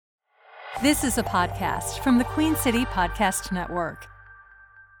This is a podcast from the Queen City Podcast Network.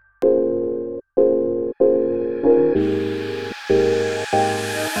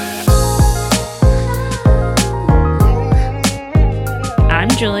 I'm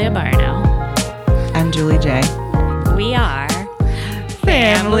Julia Barno. I'm Julie J. We are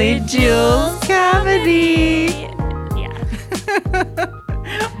Family Jewels Comedy. Yeah.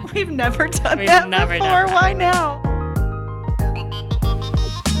 We've never done We've that never before. done that. Why now?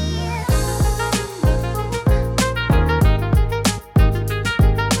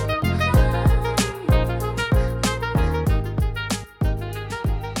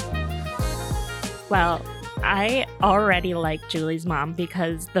 Well, I already like Julie's mom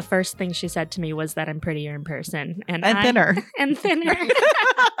because the first thing she said to me was that I'm prettier in person. And thinner. And thinner.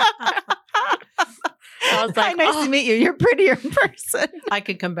 I was Hi, like, nice oh. to meet you. You're prettier in person. I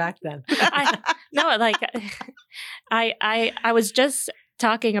could come back then. I was just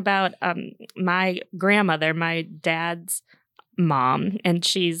talking about my grandmother, my dad's mom, and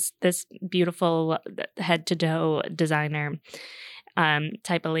she's this beautiful head to toe designer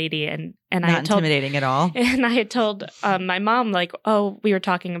type of lady, and Not I had told intimidating at all. and I had told my mom, like, oh, we were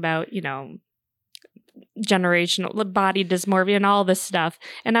talking about, you know, generational body dysmorphia and all this stuff.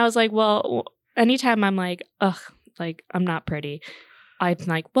 And I was like, well, anytime I'm like, ugh, like, I'm not pretty, I'm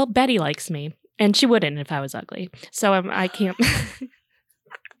like, well, Betty likes me. And she wouldn't if I was ugly. So I can't.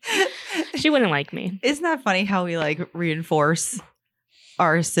 She wouldn't like me. Isn't that funny how we like reinforce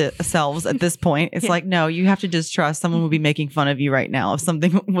ourselves at this point? It's Yeah. like, no, you have to just trust someone would be making fun of you right now if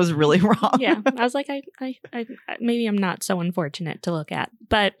something was really wrong. Yeah, I was like, I maybe I'm not so unfortunate to look at,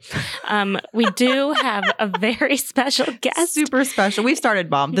 but we do have a very special guest. Super special. We've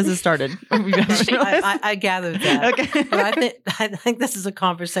started, Mom. This has started. I gathered that. Okay. But I think this is a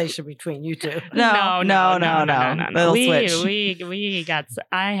conversation between you two. No. They'll switch.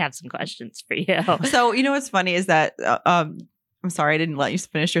 I have some questions for you. So, you know what's funny is that, I'm sorry, I didn't let you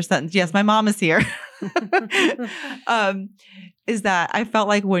finish your sentence. Yes, my mom is here. Is that I felt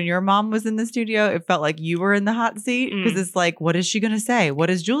like when your mom was in the studio, it felt like you were in the hot seat because it's like, what is she going to say? What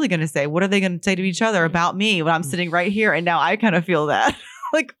is Julie going to say? What are they going to say to each other about me when I'm sitting right here? And now I kind of feel that.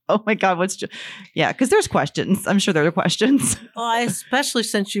 Like, oh my God, yeah, because there's questions. I'm sure there are questions. Well, especially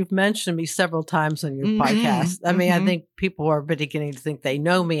since you've mentioned me several times on your Mhm, podcast. I mean, mhm. I think people are beginning to think they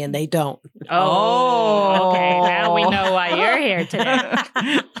know me and they don't. Oh, okay. Now we know why you're here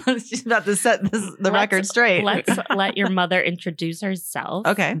today. She's about to set the record straight. Let's let your mother introduce herself.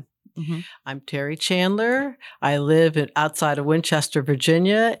 Okay. Mhm. I'm Terry Chandler. I live outside of Winchester,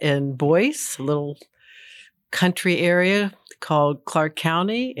 Virginia, in Boyce, a little country area called Clark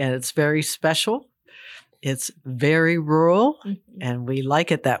County, and it's very special. It's very rural, Mhm. and we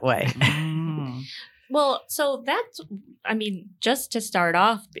like it that way. Mm. Well, so that's, I mean, just to start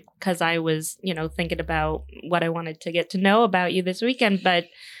off, because I was, you know, thinking about what I wanted to get to know about you this weekend, but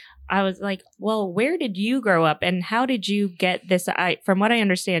I was like, well, where did you grow up and how did you get this? From what I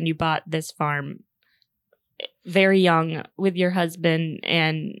understand, you bought this farm very young with your husband,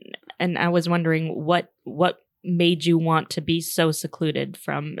 and I was wondering what made you want to be so secluded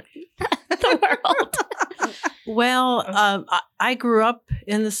from the world. Well, I grew up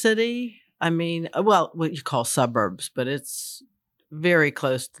in the city. I mean, well, what you call suburbs, but it's very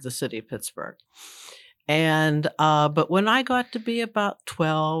close to the city of Pittsburgh. And, but when I got to be about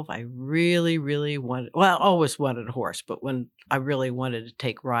 12, I really, really wanted, well, I always wanted a horse, but when I really wanted to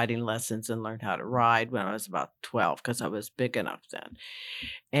take riding lessons and learn how to ride when I was about 12, because I was big enough then.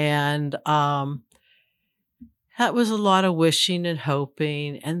 And, that was a lot of wishing and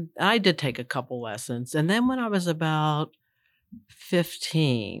hoping. And I did take a couple lessons. And then when I was about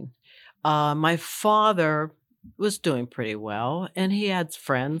 15, my father was doing pretty well. And he had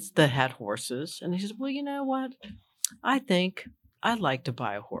friends that had horses. And he said, well, you know what? I think I'd like to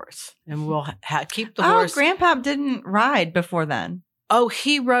buy a horse. And we'll keep the horse. Grandpa didn't ride before then. Oh,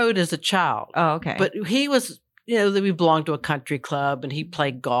 he rode as a child. Oh, okay. But he was, you know, we belonged to a country club and he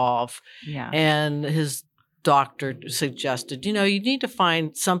played golf. yeah. And his doctor suggested, you know, you need to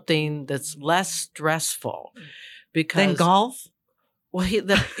find something that's less stressful because Then golf? well,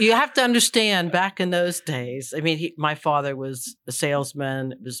 you have to understand back in those days. I mean, my father was a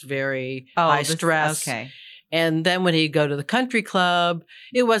salesman. It was very high stress. Okay. And then when he'd go to the country club,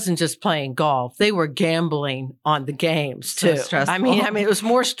 it wasn't just playing golf. They were gambling on the games So too. stressful. I mean, it was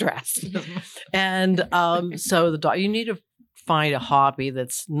more stress. And so you need to find a hobby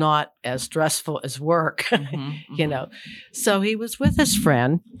that's not as stressful as work, you know. So he was with his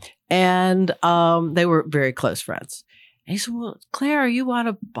friend, and they were very close friends. And he said, well, Claire, you ought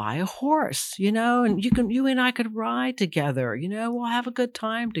to buy a horse, and you and I could ride together, we'll have a good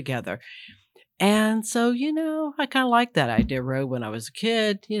time together. And so, I kind of liked that idea. I rode when I was a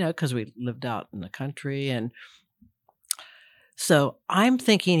kid, because we lived out in the country. And so I'm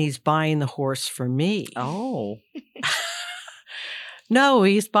thinking he's buying the horse for me. Oh. No,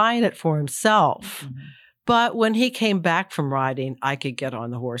 he's buying it for himself. Mm-hmm. But when he came back from riding, I could get on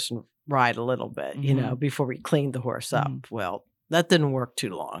the horse and ride a little bit, before we cleaned the horse up. Mm-hmm. Well, that didn't work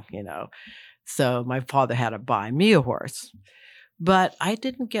too long, So my father had to buy me a horse. But I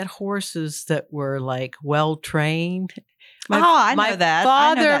didn't get horses that were like well trained. I know that.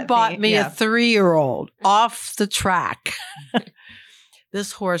 My father bought me a 3-year-old off the track.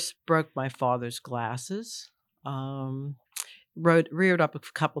 This horse broke my father's glasses. Reared up a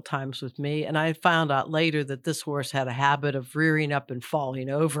couple times with me, and I found out later that this horse had a habit of rearing up and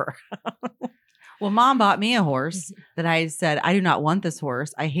falling over. Well, Mom bought me a horse that I said, I do not want this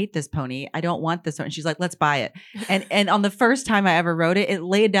horse. I hate this pony. I don't want this one. And she's like, let's buy it. And on the first time I ever rode it, it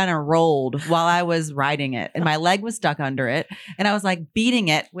laid down and rolled while I was riding it. And my leg was stuck under it. And I was like beating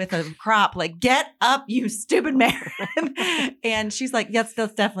it with a crop, like, get up, you stupid mare. And she's like, yes,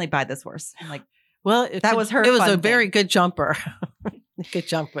 let's definitely buy this horse. I'm like, well, that was her. It was a thing. very good jumper. It could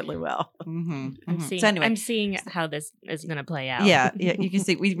jump really well. Mm-hmm, mm-hmm. So anyway, I'm seeing how this is going to play out. Yeah, you can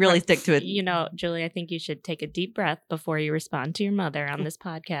see we really stick to it. Julie, I think you should take a deep breath before you respond to your mother on this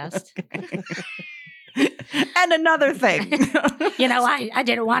podcast. And another thing, I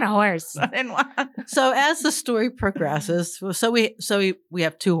didn't want a horse. So as the story progresses, we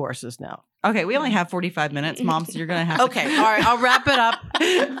have 2 horses now. Okay, we only have 45 minutes, Mom, so you're going to have to... Okay, all right, I'll wrap it up.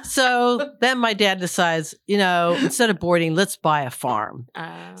 So then my dad decides, instead of boarding, let's buy a farm.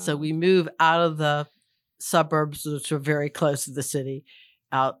 So we move out of the suburbs, which were very close to the city,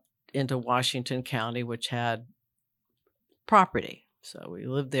 out into Washington County, which had property. So we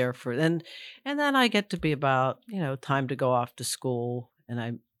lived there and then I get to be about, time to go off to school, and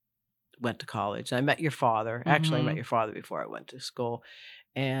I went to college. I met your father. Mm-hmm. Actually, I met your father before I went to school.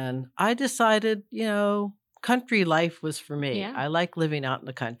 And I decided, country life was for me. Yeah. I like living out in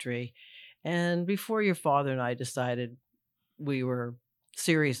the country. And before your father and I decided we were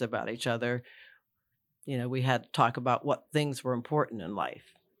serious about each other, we had to talk about what things were important in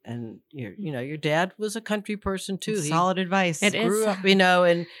life. And your dad was a country person too. Solid advice. It grew up,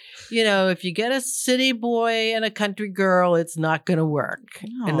 and if you get a city boy and a country girl, it's not going to work.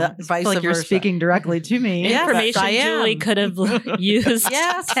 No, and that, vice like versa. You're speaking directly to me. Yes, information Julie could have used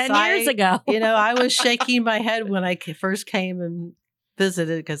 10 years ago. I was shaking my head when I first came and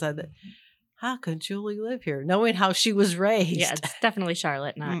visited because I thought, how can Julie live here? Knowing how she was raised. Yeah, it's definitely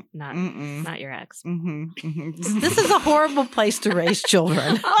Charlotte, not your ex. Mm-hmm, mm-hmm. This is a horrible place to raise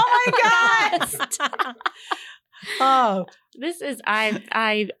children. Oh my God. Oh, this is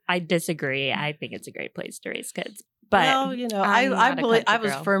I disagree. I think it's a great place to raise kids. But I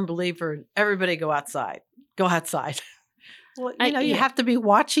was a firm believer. Everybody go outside. Go outside. Well, you have to be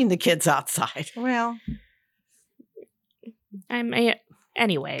watching the kids outside. Well,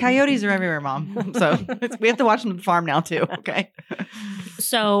 anyway, coyotes are everywhere, Mom. So we have to watch them at the farm now too. Okay.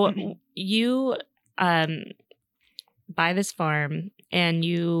 So you buy this farm, and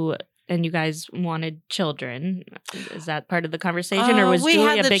you guys wanted children. Is that part of the conversation, or was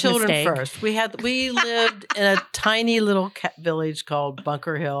Julie a big mistake? First, we lived in a tiny little village called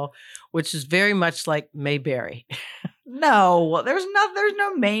Bunker Hill, which is very much like Mayberry. No, there's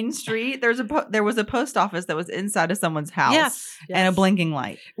no main street. There was a post office that was inside of someone's house, yes. And a blinking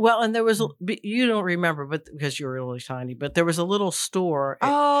light. Well, and there was you don't remember, but because you were really tiny, but there was a little store.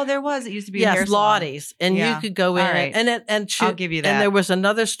 Oh, there was. It used to be a hair salon. Lottie's, and you could go in and I'll give you that. And there was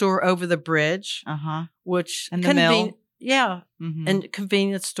another store over the bridge, which and the mill, and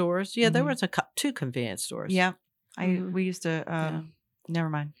convenience stores. Yeah, there was 2 convenience stores. Yeah, we used to. Never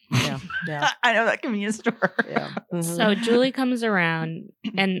mind. Yeah. I know that convenience store. Yeah. Mm-hmm. So Julie comes around,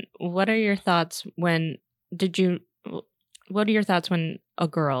 and what are your thoughts when a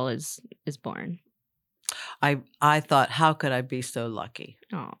girl is born? I thought, how could I be so lucky?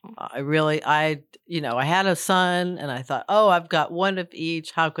 Oh. I had a son, and I thought, oh, I've got one of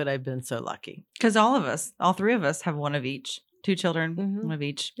each. How could I have been so lucky? Because all 3 of us have one of each. 2 children, one of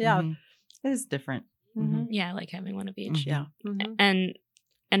each. Yeah. Mm-hmm. It is different. Mm-hmm. Yeah, I like having one of each. Mm-hmm. Yeah. Mm-hmm.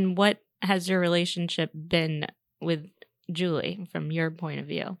 And what has your relationship been with Julie from your point of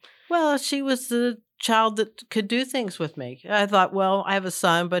view? Well, she was the child that could do things with me. I thought, well, I have a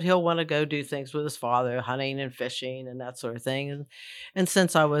son, but he'll want to go do things with his father, hunting and fishing and that sort of thing. And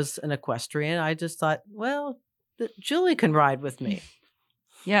since I was an equestrian, I just thought, well, Julie can ride with me.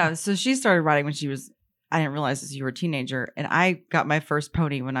 Yeah. So she started riding when she was I didn't realize this, you were a teenager. And I got my first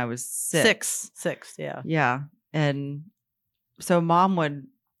pony when I was 6. Six, yeah. Yeah. And so mom would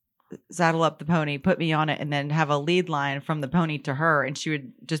saddle up the pony, put me on it, and then have a lead line from the pony to her. And she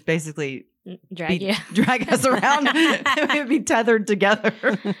would just basically drag us around. We would be tethered together.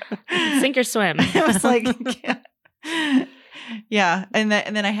 Sink or swim. It was like, yeah. And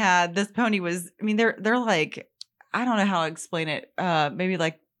then I had this pony was, I mean, they're like, I don't know how to explain it. Maybe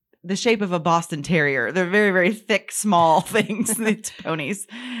like the shape of a Boston Terrier. They're very, very thick, small things, these ponies.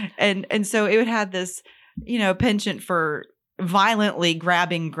 And so it would have this, penchant for violently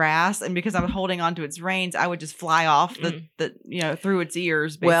grabbing grass. And because I was holding onto its reins, I would just fly off through its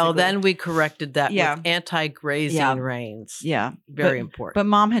ears. Basically. Well, then we corrected that Yeah. with anti-grazing reins. Yeah. Very important. But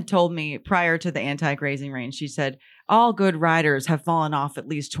mom had told me prior to the anti-grazing reins, she said, all good riders have fallen off at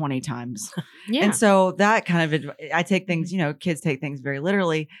least 20 times. Yeah. And so that kind of, I take things, kids take things very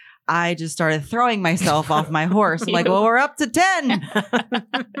literally. I just started throwing myself off my horse. I'm like, well, we're up to 10.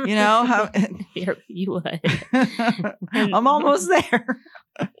 You would. I'm almost there.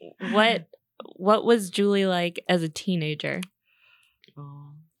 What was Julie like as a teenager?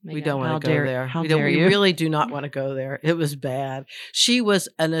 Oh, My we God. don't want to go there. How We dare you. really do not want to go there. It was bad. She was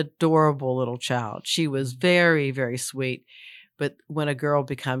an adorable little child. She was very, very sweet. But when a girl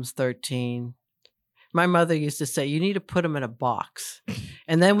becomes 13, my mother used to say, you need to put them in a box.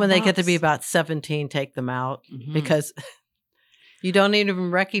 And then when they get to be about 17, take them out because you don't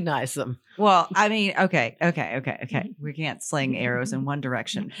even recognize them. Well, I mean, okay. We can't sling arrows in one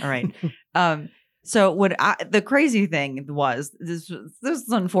direction. All right. So the crazy thing was this was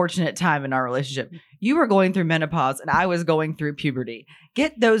an unfortunate time in our relationship. You were going through menopause and I was going through puberty.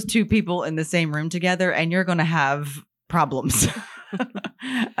 Get those two people in the same room together and you're going to have problems.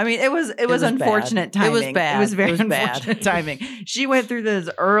 I mean, it was unfortunate bad. timing. It was bad. It was very bad. unfortunate timing. She went through this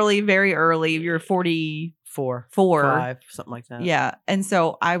very early. You're 44. 5, something like that. Yeah. And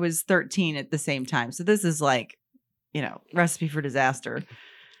so I was 13 at the same time. So this is like, recipe for disaster.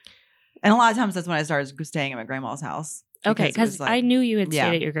 And a lot of times that's when I started staying at my grandma's house. Okay, it was because like- I knew you had Yeah.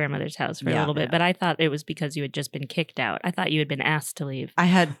 stayed at your grandmother's house for a Yeah, little bit, yeah. but I thought it was because you had just been kicked out. I thought you had been asked to leave. I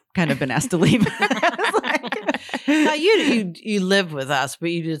had kind of been asked to leave. I was like- Now, you lived with us,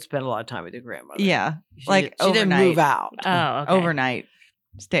 but you did spend a lot of time with your grandmother. Yeah. She Like didn't overnight. move out. Oh, okay. Overnight.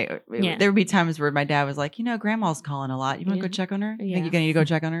 Stay. Yeah. There would be times where my dad was like, grandma's calling a lot. You want to Yeah. go check on her? You Yeah. think you're going to need to go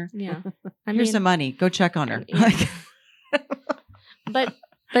check on her? Yeah. I Here's mean, some money. Go check on her. Yeah.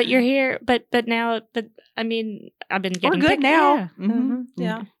 but you're here. But now. But I mean, I've been We're getting good picked- now. Yeah. Mhm.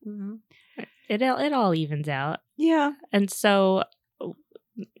 Yeah. It all evens out. Yeah. And so,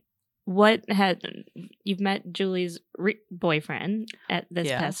 you've met Julie's boyfriend at this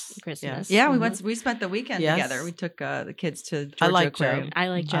Yes. past Christmas? Yeah. Mhm. We spent the weekend Yes. together. We took the kids to Georgia I like Aquarium. Joe. I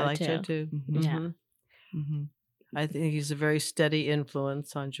like Joe I like too. Joe too. Mhm. Yeah. Mhm. Mhm. I think he's a very steady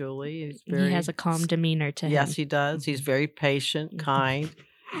influence on Julie. He's very, He has a calm demeanor to him. Yes, he does. He's very patient, kind,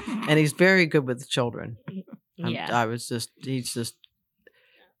 and he's very good with the children. Yeah. He's just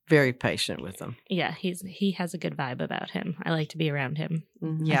very patient with them. Yeah, he has a good vibe about him. I like to be around him.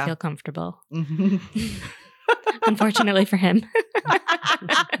 Mhm. I Yeah. feel comfortable. Mhm. Unfortunately for him.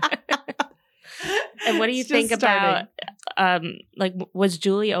 And what do you It's think just about starting. was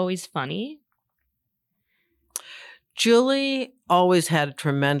Julie always funny? Julie always had a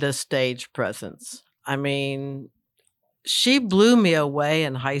tremendous stage presence. I mean, she blew me away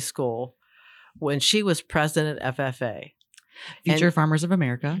in high school when she was president of FFA. Future And- Farmers of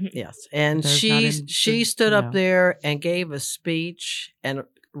America. Yes. And There's not she in- stood no. up there and gave a speech and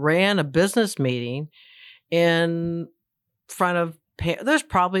ran a business meeting in front of there's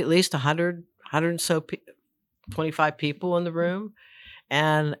probably at least 100 and so 25 people in the room,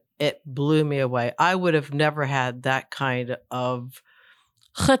 and it blew me away. I would have never had that kind of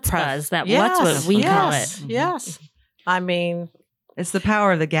Chutzpah, is that Yes, what's what we call yes, it. Yes. I mean, It's the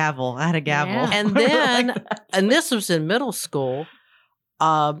power of the gavel. I had a gavel. Yeah. and then and this was in middle school.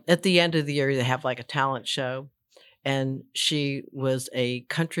 At the end of the year, they have like a talent show, and she was a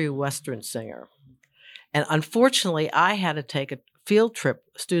country western singer. And unfortunately, I had to take a field trip.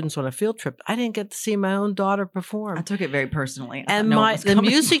 Students on a field trip. I didn't get to see my own daughter perform. I took it very personally. I And thought no one was the coming.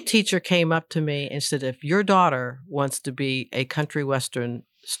 music teacher came up to me and said, "If your daughter wants to be a country western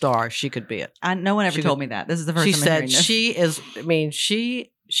star, she could be it." No one ever she told could- me that. This is the first She time I'm said hearing this. she is. I mean, she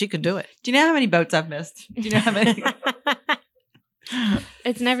could do it. Do you know how many boats I've missed? Do you know how many?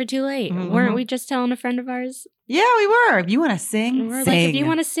 It's never too late. Mhm. Weren't we just telling a friend of ours? Yeah, we were. If you want to sing, We're sing. like, if you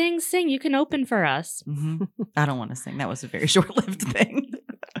want to sing, you can open for us. Mhm. I don't want to sing. That was a very short-lived thing.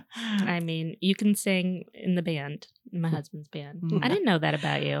 I mean, you can sing in the band. my husband's band. Mhm. I didn't know that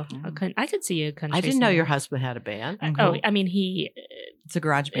about you. I could see you a country I didn't know singer. your husband had a band. Oh, I mean, It's a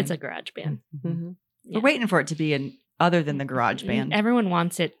garage band. it's a garage band. Mhm. Yeah. We're waiting for it to be an other than the garage band. Everyone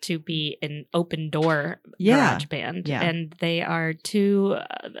wants it to be an open door Yeah. garage band. Yeah. And they are two,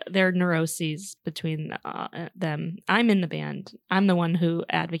 there are neuroses between them. I'm in the band. I'm the one who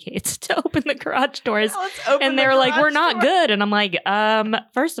advocates to open the garage doors. Let's open And the they're like, garage we're not door. good. And I'm like,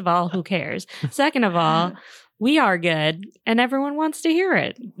 first of all, who cares? Second of all, we are good, and everyone wants to hear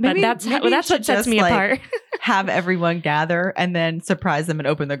it. Maybe- but that's maybe you what should sets just, me like, apart. Have everyone gather and then surprise them and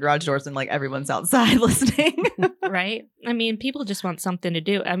open the garage doors and like everyone's outside listening. Right? I mean, people just want something to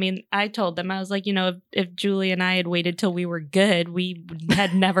do. I mean, I told them, I was like, if Julie and I had waited till we were good, we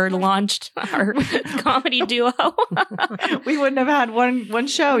had never launched our comedy duo. We wouldn't have had one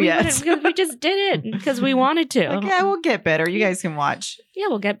show We yet. wouldn't- because we just did it because we wanted to. Like, yeah, we'll get better. You guys can watch. Yeah,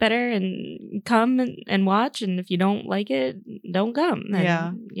 we'll get better and come and watch. And if you don't like it, don't come. And,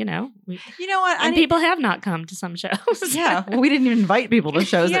 Yeah. You know, You know what? and people have not come to some shows. Yeah, well, we didn't even invite people to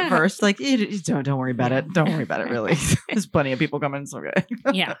shows Yeah. at first. Like, don't worry about it. Don't worry about it. Really, there's plenty of people coming. So good.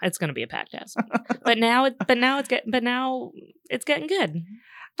 Yeah, it's going to be a packed house. But now it's getting good.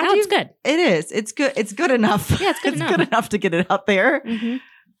 I Now do- it's good. It is. It's good. It's good enough. Yeah, it's good enough. good enough to get it out there. Mhm.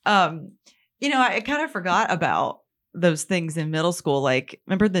 I kind of forgot about those things in middle school. Like,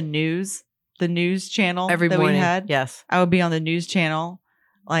 remember the news channel Every that morning. we had? Yes. I would be on the news channel.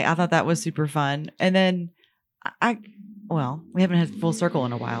 Like, I thought that was super fun. And then we haven't had full circle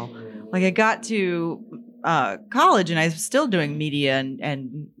in a while. Like, I got to college and I was still doing media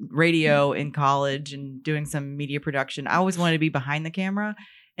and radio in college and doing some media production. I always wanted to be behind the camera.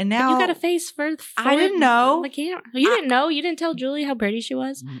 And But now you got a face for I didn't know. the camera. You didn't know. You didn't tell Julie how pretty she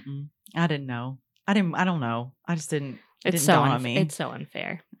was. Mm-mm. I didn't know. I don't know. I just didn't. It It's didn't so dawn on me. It's so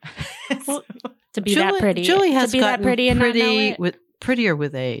unfair Well, to be that pretty. Julie has to be that gotten pretty and not know it. prettier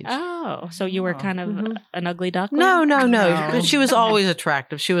with age. Oh, so you were Oh. kind of Mhm. an ugly duckling? No. No. But she was always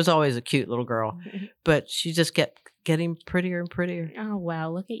attractive. She was always a cute little girl. But she just kept getting prettier and prettier. Oh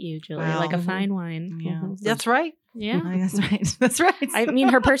wow! Look at you, Julie, Wow. like a Mhm. fine wine. Yeah. Mhm. That's right. Yeah. I think that's right. That's right. I mean,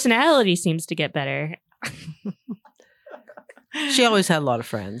 her personality seems to get better. She always had a lot of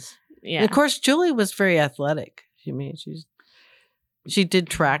friends. Yeah. And of course, Julie was very athletic. She did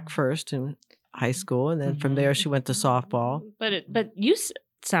track first in high school, and then from there she went to softball. But you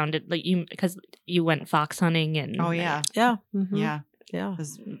sounded like you because you went fox hunting and Oh yeah, Yeah, mhm. yeah. yeah.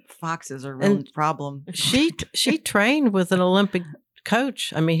 Because foxes are a real And- problem. She trained with an Olympic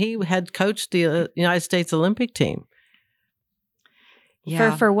coach. I mean, he had coached the United States Olympic team.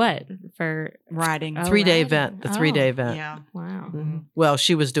 Yeah, for what for riding. Oh, 3-day right. event. The Oh. 3-day event. Yeah. wow. Mhm. Well,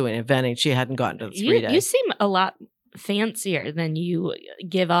 she was doing eventing. She hadn't gotten to the 3-day. You seem a lot fancier than you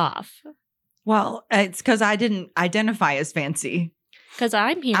give off. Well, it's because I didn't identify as fancy. Because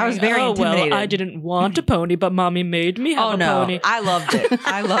I'm hearing, I was very oh, well, intimidated. I didn't want a pony, but mommy made me have Oh a no, pony. I loved it.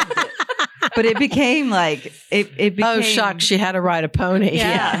 I loved it. But it became like it became. Oh, shucks, she had to ride a pony.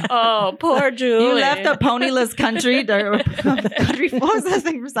 Yeah. Oh, poor Julie. You left a ponyless country. Country. What was that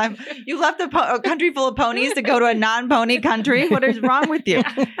thing for Simon? You left a country full of ponies to go to a non-pony country. What is wrong with you?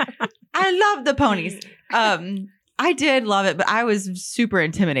 I love the ponies. I did love it, but I was super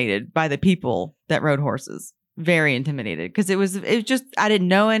intimidated by the people that rode horses. Very intimidated because it was just I didn't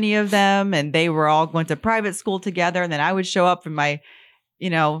know any of them, and they were all went to private school together, and then I would show up from my,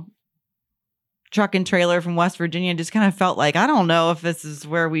 truck and trailer from West Virginia and just kind of felt like I don't know if this is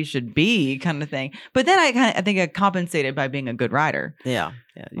where we should be, kind of thing. But then I think I compensated by being a good rider. Yeah.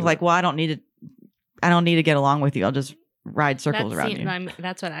 I was like, well, I don't need to get along with you. I'll just ride circles around you.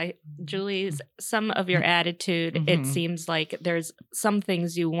 That's what Julie's, some of your attitude, Mhm. it seems like there's some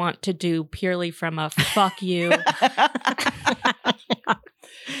things you want to do purely from a fuck you.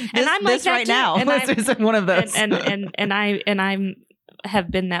 And I'm like this that right too. now. And This I'm- is one of those. I'm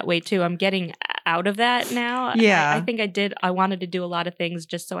have been that way too. I'm getting out of that now. Yeah. I think I wanted to do a lot of things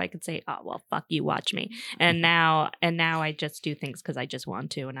just so I could say, oh well, fuck you, watch me. And now I just do things because I just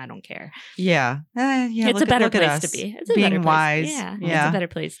want to and I don't care. Yeah. It's a better place to be. It's a Being better place. wise. Yeah. Yeah. It's a better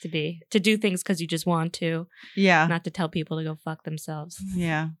place to be. To do things because you just want to, Yeah. not to tell people to go fuck themselves.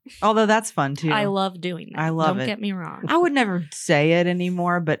 Yeah. Although that's fun too. I love doing that. I love Don't it. get me wrong. I would never say it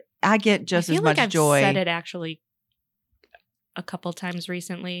anymore, but I get just I as feel much like I've joy said it actually a couple times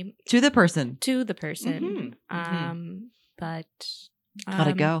recently to the person. to the person. Mhm. Mhm. But Let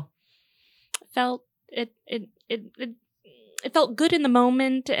it go. Felt it felt good in the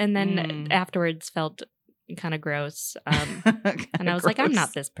moment, and then Mm. afterwards felt kind of gross. And I was like, I'm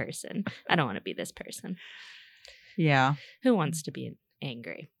not this person. I don't want to be this person. Yeah. Who wants to be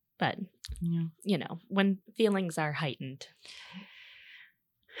angry? But Yeah. you know, when feelings are heightened,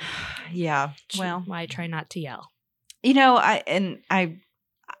 Yeah. Well, I try not to yell. you know,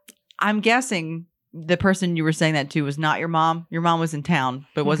 I'm guessing the person you were saying that to was not your mom. Your mom was in town,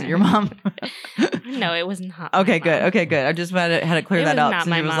 but wasn't your mom? No, it wasn't hot. Okay, good. Okay, good. I just had to clear that up. Not So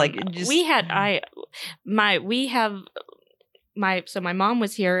my it was mom. like So my mom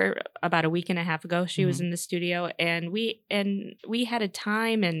was here about a week and a half ago. She was Mhm. in the studio, and we had a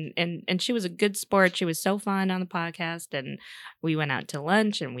time, and she was a good sport. She was so fun on the podcast, and we went out to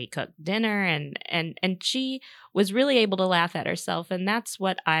lunch and we cooked dinner, and she was really able to laugh at herself, and that's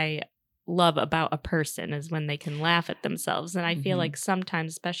what I love about a person is when they can laugh at themselves. And I feel Mhm. like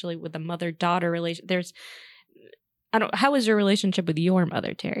sometimes, especially with a mother-daughter relation, how was your relationship with your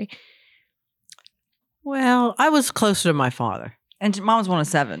mother, Terry? Well, I was closer to my father. and mom's one of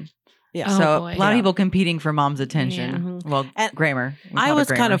 7. Yeah. Oh, So boy. a lot of Yeah. people competing for mom's attention. Yeah. Mhm. Well, And Grammar. We I called her was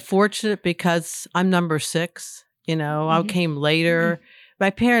kind Grammar. of fortunate because I'm number 6. You know, I Mhm. came later. My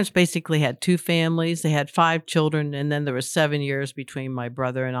parents basically had 2 families. They had 5 children, and then there was 7 years between my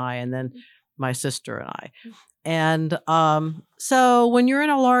brother and I, and then my sister and I. And so when you're in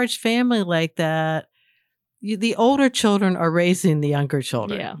a large family like that, the older children are raising the younger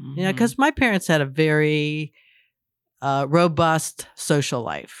children. Yeah. You know, because my parents had a very robust social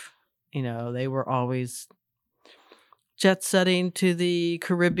life. You know, they were always jet setting to the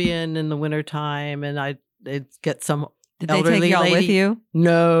Caribbean in the wintertime, and I'd get some Did they take elderly y'all with lady- you?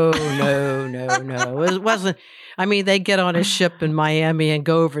 No. It wasn't. I mean, they get on a ship in Miami and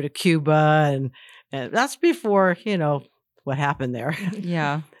go over to Cuba, and that's before, you know, what happened there.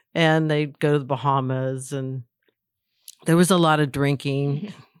 Yeah. And they'd go to the Bahamas, and there was a lot of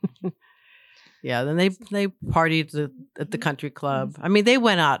drinking. Yeah, then they partied at the country club. I mean, they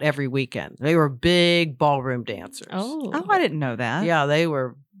went out every weekend. They were big ballroom dancers. Oh, I didn't know that. Yeah, they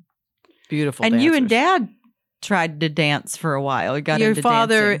were beautiful And you and dancers. Dad tried to dance for a while. You got Your into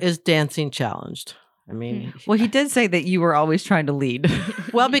father dancing. is dancing challenged. I mean, Well, he did say that you were always trying to lead.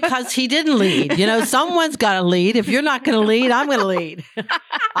 well, because he didn't lead. You know, someone's got to lead. If you're not going to lead, I'm going to lead.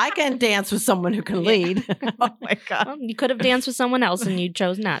 I can dance with someone who can lead. Oh my God. Well, you could have danced with someone else and you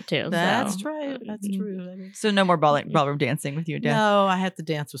chose not to. That's so. right. That's true. I mean, So no more ballroom dancing with you and Dad. no, I had to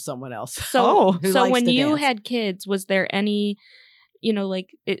dance with someone else. So, Who so likes when to you dance. had kids, was there any, you know, like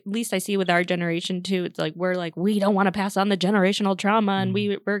at least I see with our generation too, it's like we're like, we don't want to pass on the generational trauma and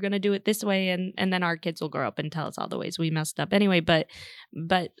we're going to do it this way. And then our kids will grow up and tell us all the ways we messed up anyway. But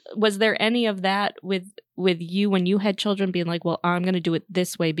was there any of that with you when you had children being like, well, I'm going to do it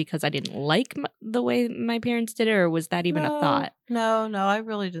this way because I didn't like the way my parents did it? Or was that even a thought? No, I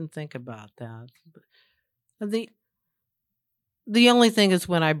really didn't think about that. The only thing is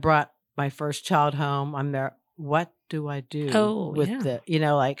when I brought my first child home, I'm there. What do I do with yeah. you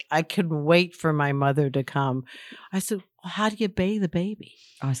know, like I couldn't wait for my mother to come. I said, well, how do you bathe the baby?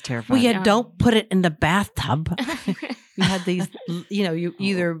 I was terrified. Well, you Yeah. don't put it in the bathtub. You had these, you know, you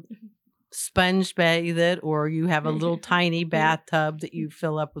either sponge bathe it or you have a little tiny bathtub that you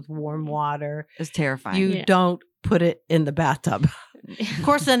fill up with warm water. It was terrifying. You Yeah. don't put it in the bathtub. Of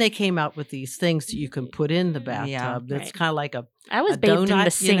course, then they came out with these things that you can put in the bathtub. Yeah. That's Right. kind of like I was a bathed in the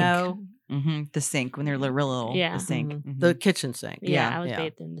donut, sink. you know. The sink when they're real little. Yeah. The sink. Mhm. Mhm. The kitchen sink. Yeah, Yeah, I was yeah,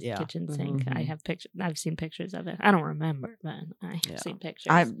 bathed in the yeah. kitchen sink. I Mhm. have pictures. I've seen pictures of it. I don't remember, but I have Yeah. seen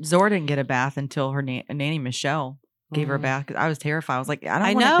pictures. Zora didn't get a bath until her nanny Michelle gave her a Mhm. bath. 'Cause I was terrified. I was like, I don't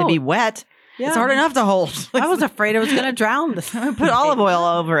I want it to know. be wet. Yeah. It's hard enough to hold. I was afraid I was going to drown this. Put olive oil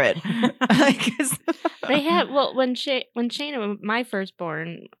over it. Like, They had when Shayna, my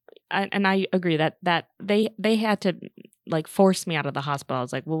firstborn, and I agree that they had to like force me out of the hospital. I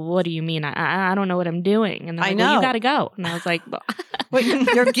was like, well, what do you mean? I don't know what I'm doing. And they're I like, well, you know. got to go. And I was like, well, Wait,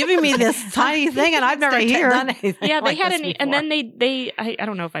 you're giving me this tiny thing, and I've never Stay here. done anything. yeah, they like had this any, and before. then I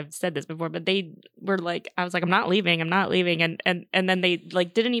don't know if I've said this before, but they were like, I was like, I'm not leaving, and then they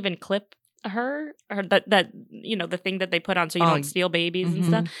like didn't even clip her or that you know the thing that they put on so you Oh, don't steal babies and mhm.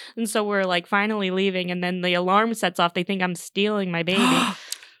 stuff. And so we're like finally leaving, and then the alarm sets off. They think I'm stealing my baby.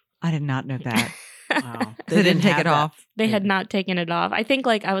 I did not know that. Wow. They didn't take have it that. off. They had not taken it off. I think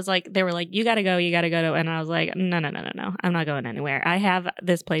like I was like they were like you got to go, and I was like no, I'm not going anywhere. I have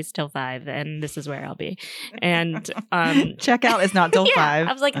this place till 5, and this is where I'll be. And Checkout is not till yeah, 5.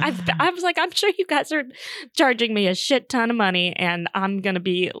 I was like I'm sure you guys are charging me a shit ton of money, and I'm gonna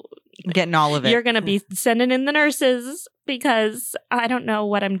be Getting all of it. you're gonna be sending in the nurses because I don't know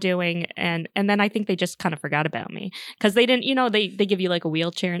what I'm doing. And then I think they just kind of forgot about me because they didn't, you know, they give you like a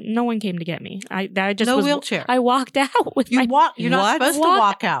wheelchair and no one came to get me. I just No was, wheelchair. I walked out with You my walk. You're not What? supposed to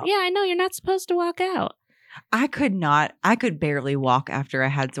walk out. Yeah, I know you're not supposed to walk out. I could barely walk after I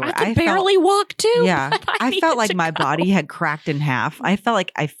had sore. I could barely walk too. Yeah. I needed felt like to my go. body had cracked in half. I felt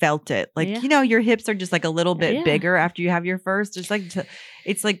like I felt it. Like, Yeah. your hips are just like a little bit Yeah. bigger after you have your first. It's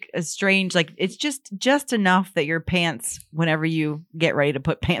like a strange, like it's just enough that your pants, whenever you get ready to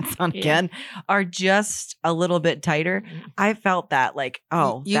put pants on Yeah. again, are just a little bit tighter. I felt that like,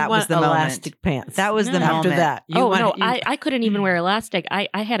 You that was want the moment. elastic pants. That was the No. moment. After that. You Oh want- no, you- I couldn't even wear elastic. I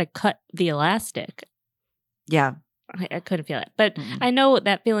had to cut the elastic. Yeah. I couldn't feel it. But Mm-mm. I know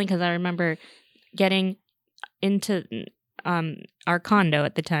that feeling because I remember getting into our condo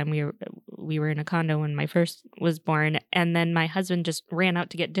at the time. We were in a condo when my first was born, and then my husband just ran out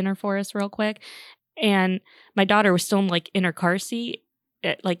to get dinner for us real quick, and my daughter was still like in her car seat,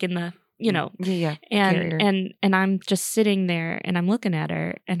 like in the Yeah. Carrier. and I'm just sitting there and I'm looking at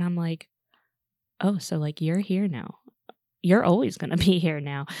her and I'm like, oh, so like you're here now. You're always gonna be here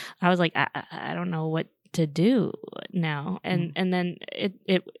now. I was like, I don't know what to do now, and then it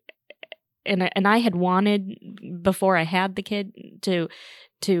and I had wanted before I had the kid to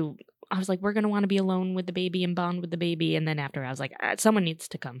I was like, we're gonna want to be alone with the baby and bond with the baby, and then after I was like, someone needs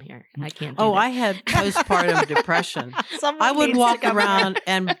to come here. I can't. Do Oh, this. I had postpartum depression. Someone I would needs to walk come around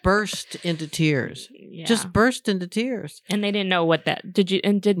and burst into tears. Yeah. Just burst into tears. and they didn't know what that did. You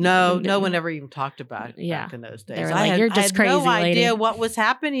and did No one ever even talked about it Yeah. back in those days. They were I like, had, "You're just I had crazy, no idea lady." what was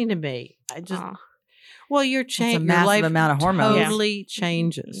happening to me. I just Aw. well, you're a changing. Your massive life amount of hormones. Yeah. totally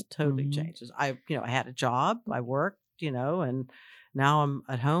changes. Totally Mhm. changes. I had a job. I worked. And now I'm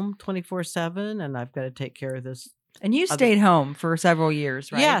at home 24/7, and I've got to take care of this. And you stayed home for several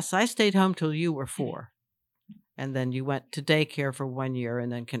years, right? Yes, I stayed home till you were 4, and then you went to daycare for 1 year, and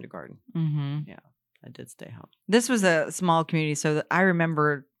then kindergarten. Mm-hmm. I did stay home. This was a small community, so I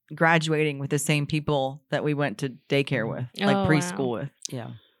remember graduating with the same people that we went to daycare with, like Oh, preschool wow. with.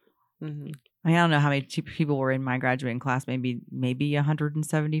 Yeah. Mm-hmm. I mean, I don't know how many people were in my graduating class. Maybe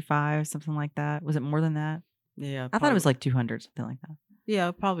 175, something like that. Was it more than that? Yeah. I thought it was like 200, something like that. Yeah,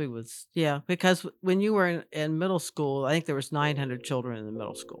 it probably was. Yeah, because when you were in middle school, I think there was 900 children in the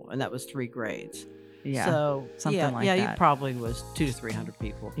middle school, and that was 3 grades. Yeah. So something like yeah, that. you probably was 200 to 300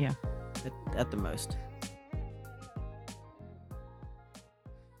 people. Yeah. At the most.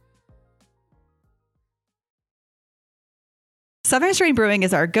 Southern Strain Brewing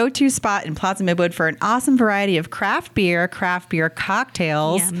is our go-to spot in Plaza Midwood for an awesome variety of craft beer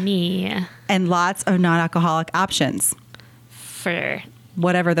cocktails, Yeah, me and lots of non-alcoholic options, for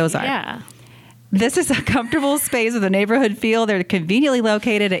whatever those are. yeah. This is a comfortable space with a neighborhood feel. They're conveniently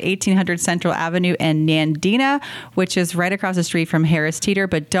located at 1800 Central Avenue in Nandina, which is right across the street from Harris Teeter,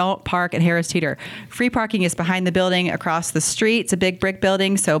 but don't park at Harris Teeter. Free parking is behind the building across the street. It's a big brick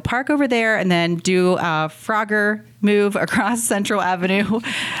building, so park over there and then do a Frogger move across Central Avenue.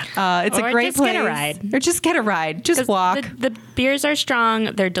 It's Or a great just place. get a ride. Or just get a ride. Just 'Cause walk. The beers are strong.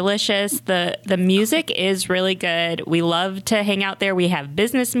 They're delicious. The music is really good. We love to hang out there. We have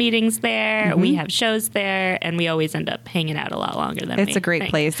business meetings there. We have shows there, and we always end up hanging out a lot longer than It's we a great think.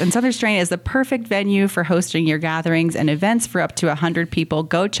 place. And Southern Strain is the perfect venue for hosting your gatherings and events for up to 100 people.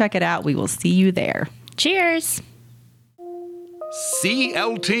 Go check it out. We will see you there. Cheers.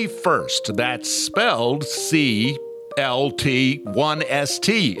 CLT First. That's spelled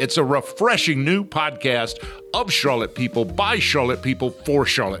CLT1ST. It's a refreshing new podcast of Charlotte people, by Charlotte people, for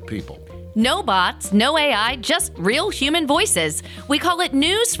Charlotte people. No bots, no AI, just real human voices. We call it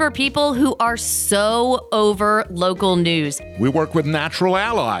news for people who are so over local news. We work with natural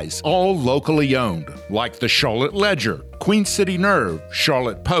allies, all locally owned, like the Charlotte Ledger, Queen City Nerve,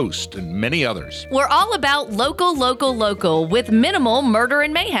 Charlotte Post, and many others. We're all about local, local, local with minimal murder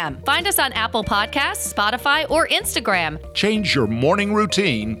and mayhem. Find us on Apple Podcasts, Spotify, or Instagram. Change your morning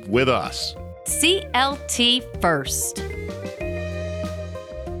routine with us. CLT First.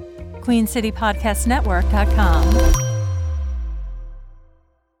 QueenCityPodcastNetwork.com.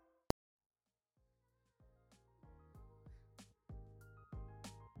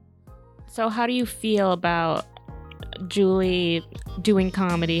 So, how do you feel about Julie doing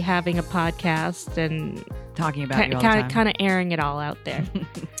comedy, having a podcast, and Talking about you all the time. kind of airing it all out there?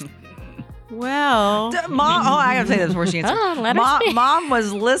 Well, Mom, I gotta say this before she answers. Oh, let her speak. Mom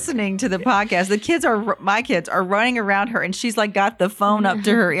was listening to the podcast. My kids are running around her, and she's like got the phone up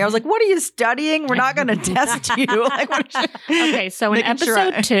to her ear. I was like, "What are you studying? We're not going to test you." Like, what is she- Okay, so in Making sure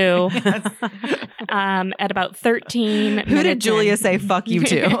episode 2, at about 13 Who did minutes Julia in- say "fuck you"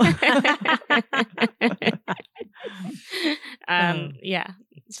 to? Yeah.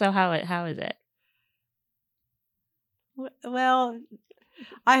 So how is it? well,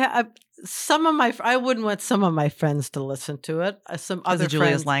 I wouldn't want some of my friends to listen to it. Some other Julia's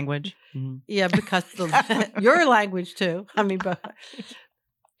friends, language. yeah, because your language too. I mean, but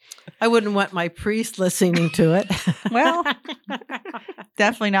I wouldn't want my priest listening to it. Well,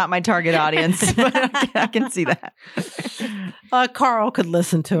 definitely not my target audience, but I can see that. Carl could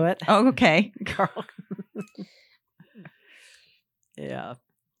listen to it. Oh, okay. Carl. Yeah.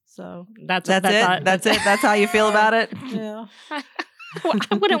 So That's it. That's it. That's how you feel about it. yeah.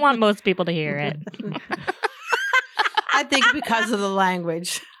 I wouldn't want most people to hear it. I think because of the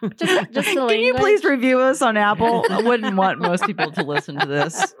language. Just the Can you language. please review us on Apple? I wouldn't want most people to listen to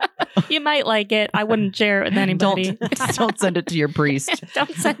this. You might like it. I wouldn't share it with anybody. Don't send it to your priest.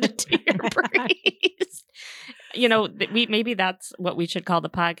 Don't send it to your priest. You know, maybe that's what we should call the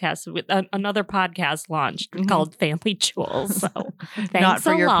podcast. With another podcast launched called Family Jewels. So thanks Not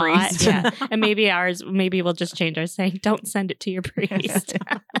for a your lot. priest. Yeah. And maybe ours. Maybe we'll just change our saying. Don't send it to your priest.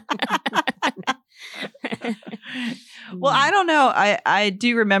 Well, I don't know. I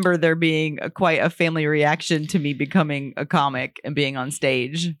do remember there being quite a family reaction to me becoming a comic and being on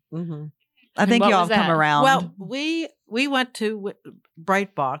stage. Mm-hmm. I think what y'all was have come that? around. Well, we went to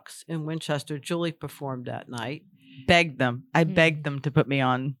Bright Box in Winchester. Julie performed that night. begged them. I begged them to put me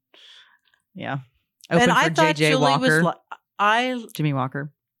on. Yeah. Open And for I thought JJ Julie Walker. was Jimmy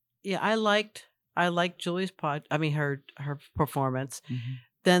Walker. yeah, I liked Julie's her performance. Mm-hmm.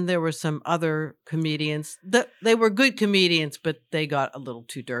 Then there were some other comedians. They were good comedians, but they got a little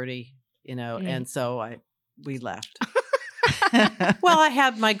too dirty, and so we left. Well, I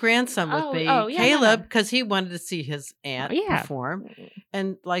had my grandson with me, Caleb, because he wanted to see his aunt perform.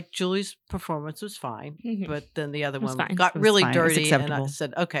 And Julie's performance was fine, but then the other one got really dirty, and I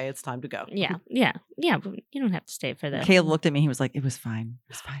said, okay, it's time to go. Yeah. But you don't have to stay for that. Caleb looked at me. He was like, it was fine.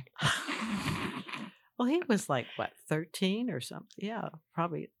 It was fine. Well, he was 13 or something. Yeah,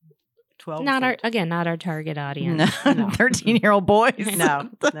 probably 12. Not our target audience. No. 13-year-old boys.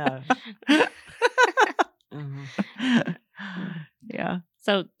 No. Mm-hmm. Yeah.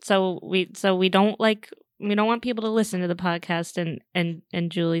 So we don't want people to listen to the podcast,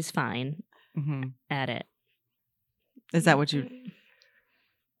 and Julie's fine at it. Is that what you?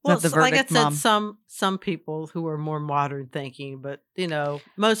 Well, the like I verdict, said, Mom? some people who are more modern thinking, but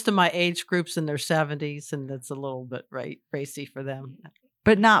most of my age group's in their 70s, and that's a little bit racy for them.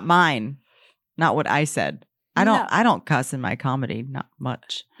 But not mine. Not what I said. I don't cuss in my comedy. Not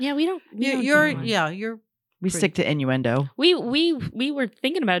much. Yeah, we don't. We stick to innuendo. We were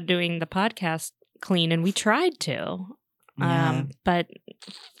thinking about doing the podcast clean, and we tried to, but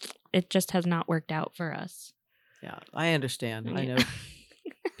it just has not worked out for us. Yeah, I understand. I know.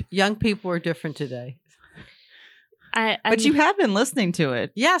 Young people are different today. But you have been listening to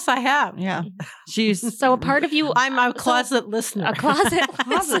it. Yes, I have. Yeah. She's so a part of you. I'm a closet listener. A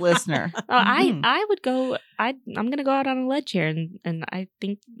closet listener. Oh, I would go. I'm going to go out on a ledge here, and I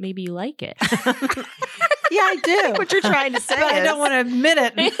think maybe you like it. Yeah, I do. What you're trying to say but I don't want to admit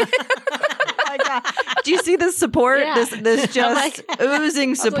it. Oh my God. Do you see this support? Yeah. This just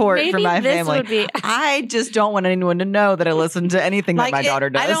oozing support from my family. I just don't want anyone to know that I listen to anything that my daughter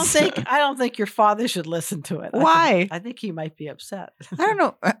does. I don't think your father should listen to it. Why? I think he might be upset. I don't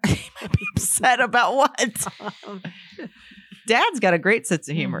know. He might be upset about what? Dad's got a great sense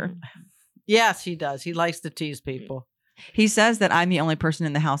of humor. Yes, he does. He likes to tease people. He says that I'm the only person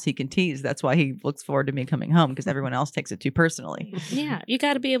in the house he can tease. That's why he looks forward to me coming home, because everyone else takes it too personally. Yeah, you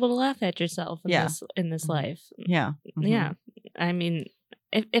got to be able to laugh at yourself in this life. Yeah, yeah. I mean,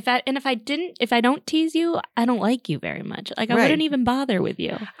 if I don't tease you, I don't like you very much. I wouldn't even bother with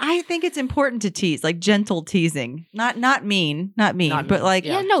you. I think it's important to tease, gentle teasing, not mean,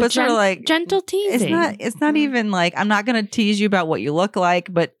 but sort of gentle teasing. It's not even I'm not going to tease you about what you look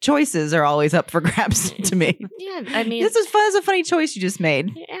like, but choices are always up for grabs to me. Yeah, I mean, this is fun. It's a funny choice you just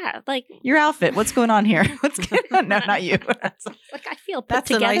made. Yeah, your outfit. What's going on here? What's going on? No, not you. I feel put that's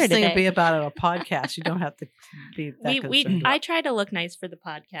together a nice today. thing to be about on a podcast. You don't have to be that I try to look nice for the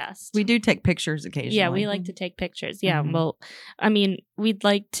podcast. We do take pictures occasionally. Yeah, we like to take pictures. Yeah, well, I mean, we'd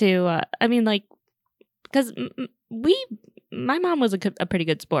like to. Because my mom was a pretty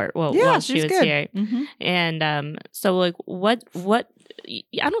good sport. Well, while she was good. here, and so what?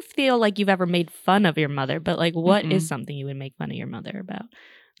 I don't feel like you've ever made fun of your mother, but what is something you would make fun of your mother about?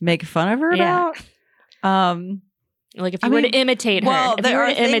 Make fun of her about? If you were to imitate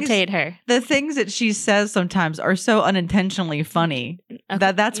her, the things that she says sometimes are so unintentionally funny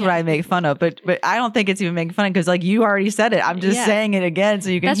that's what I make fun of. But I don't think it's even making fun of, because you already said it. I'm just saying it again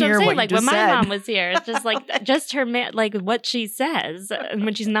so you can hear what you just said. When my mom was here, it's just just her what she says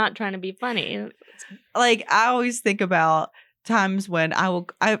when she's not trying to be funny. I always think about times when I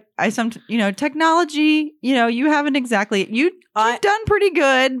some, technology, you haven't exactly, you've done pretty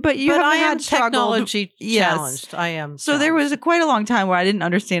good, but you haven't I am had struggled. technology Yes. challenged. I am. So there was quite a long time where I didn't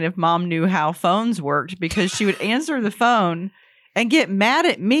understand if mom knew how phones worked, because she would answer the phone and get mad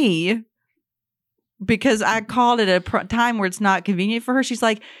at me because I called at a time where it's not convenient for her. She's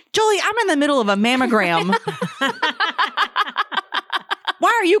like, Julie, I'm in the middle of a mammogram.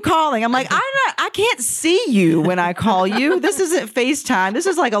 Why are you calling? I'm like, I can't see you when I call you. This isn't FaceTime. This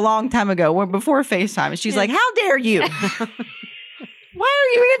is like a long time ago, before FaceTime. And she's like, how dare you? Why are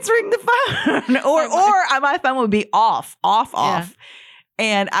you answering the phone? or my phone would be off. Yeah.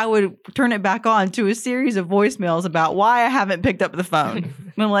 And I would turn it back on to a series of voicemails about why I haven't picked up the phone.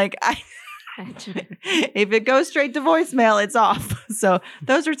 And I'm like, if it goes straight to voicemail, it's off. So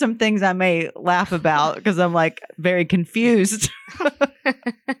those are some things I may laugh about because I'm like very confused. Why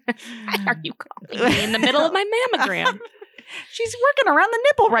are you calling me in the middle of my mammogram? She's working around the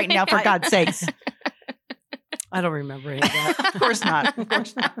nipple right now, for God's sakes. I don't remember any of that. Of course not. Of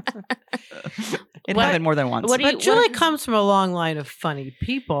course not. It happened more than once. But Julie comes from a long line of funny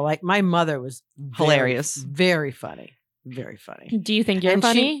people. Like my mother was Hilarious. Very funny. Very funny. Do you think you're And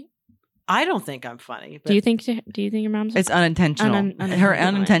funny? I don't think I'm funny. But Do you think your mom's? It's unintentional. Her Unintentional.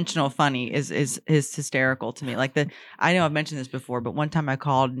 unintentional funny is hysterical to me. Like I know I've mentioned this before, but one time I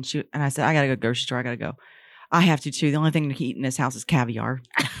called and I said, I gotta go to the grocery store. I gotta go. I have to too. The only thing to eat in this house is caviar.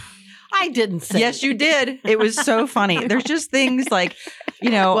 I didn't say Yes, you did. It was so funny. There's just things like,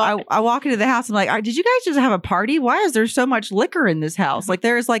 I walk into the house. I'm like, did you guys just have a party? Why is there so much liquor in this house? Like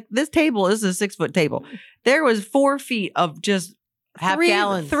there's like this table. This is a 6-foot table. There was 4 feet of just half three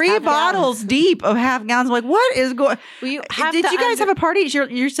gallons. bottles deep of half gallons. I'm like, what is going? Well, you Did you guys have a party?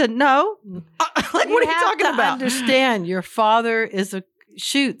 You said no. Like, what are you talking about? Understand? Your father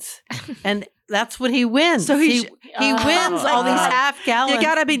shoots, and that's what he wins. So he wins all these half gallons. You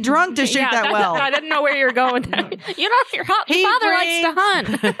gotta be drunk to shoot that well. I didn't know where you were going. Your father likes to hunt.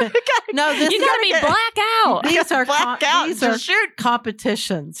 No, this You gotta be black out. These are Black out these to are shoot.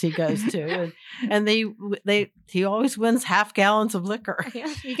 competitions he goes to, and he always wins half gallons of liquor.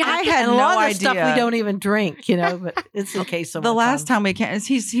 You gotta I had and a lot no of the stuff idea. we don't even drink, but it's in case someone The last comes. time we came,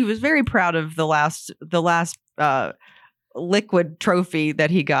 he was very proud of the last liquid trophy that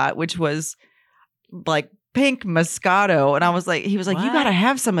he got, which was like pink Moscato. And I was like, he was like, you What? got to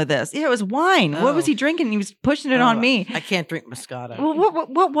have some of this. Yeah, it was wine. What was Oh. he drinking? He was pushing it on me. I can't drink Moscato. Well,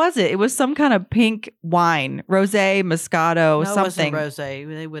 what was it? It was some kind of pink wine, rosé, Moscato, No, it something. wasn't rosé.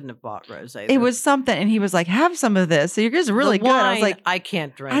 They wouldn't have bought rosé. It was something, and he was like, "Have some of this." So you're just really good. I was like, I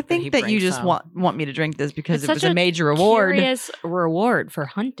can't drink. I but he think that you brings just some. want me to drink this because It's it was such a major reward. Curious reward for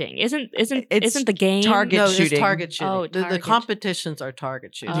hunting. Isn't It's the game target No, shooting. it's target shooting. Oh, The target. competitions are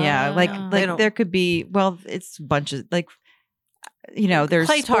target shooting. Yeah, Ah. They don't- there could be. Well, it's bunches like. There's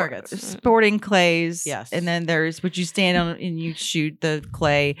Clay targets. sporting clays. Yes. And then there's what you stand on and you shoot the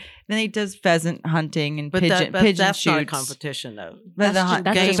clay. Then he does pheasant hunting and But, pigeon but shoots. that's not a competition, though. But That's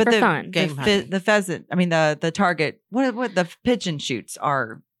That's just but for the, fun. Game hunting. the pheasant. I mean the target. What the pigeon shoots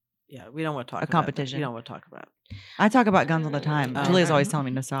are. Yeah, we don't want to talk A about competition. That. We don't want to talk about. I talk about guns all the time. Oh, Julia's okay. always telling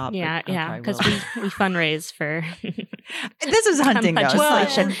me to stop. Yeah, but yeah, okay, because well. we fundraise for This is hunting though.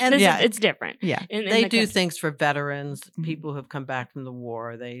 legislation. so- and This yeah. is, it's different. Yeah. In They the do country. things for veterans, Mhm. people who've come back from the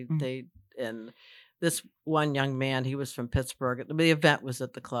war. Mhm. They and this one young man, he was from Pittsburgh. The event was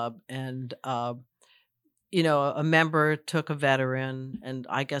at the club, and a member took a veteran, and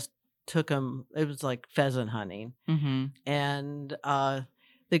I guess took him. It was like pheasant hunting, Mhm. and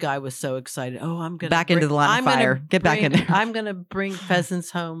the guy was so excited. Oh, I'm gonna Back into the line of I'm gonna fire. Get back in bring- there. I'm gonna bring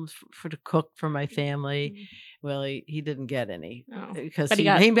pheasants home for to cook for my family. Well, he didn't get any Oh. because But he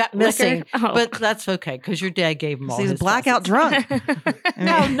he got missing. liquor? Oh. But that's okay because your dad gave him all. He's his blackout pheasants. drunk.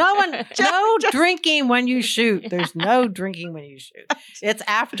 No, no drinking when you shoot. There's no drinking when you shoot. It's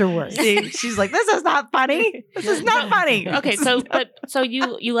afterwards. See, she's like, this is not funny. This is not funny. Okay, so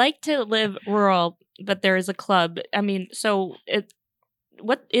you like to live rural, but there is a club. I mean,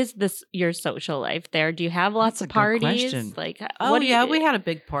 what is your social life there? Do you have lots That's of a good parties? question. Like, Oh, what do yeah, you, we had a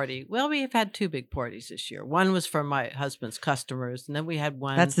big party. Well, we've had 2 big parties this year. One was for my husband's customers, and then we had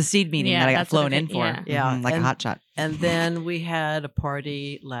one. That's the seed meeting Yeah, that I got that's what flown I in think- for. yeah. Yeah, Mhm, like a and- hot shot. And then we had a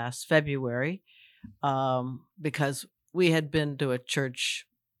party last February because we had been to a church.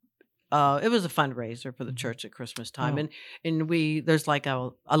 It was a fundraiser for the church at Christmas time, Oh. and there's like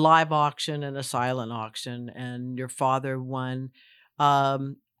a live auction and a silent auction, and your father won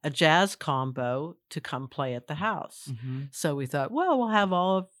a jazz combo to come play at the house. Mhm. So we thought, well, we'll have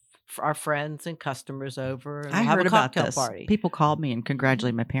all of our friends and customers over and I have heard a about cocktail this. party. People called me and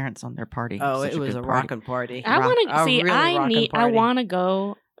congratulated my parents on their party. Oh, Such it was good a party. rockin' party. I want to A see. really rockin' I party. want to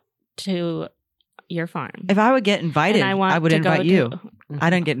go to your farm. If I would get invited, And I want I would to go invite you. to- I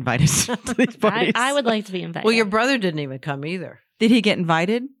didn't get invited to these parties. I would like to be invited. Well, your brother didn't even come either. Did he get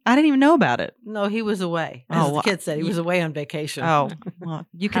invited? I didn't even know about it. No, he was away. Oh, As the well, kid said, he was away on vacation. Oh, well,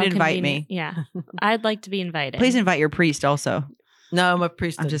 you How could invite convenient. me. Yeah, I'd like to be invited. Please invite your priest also. No, my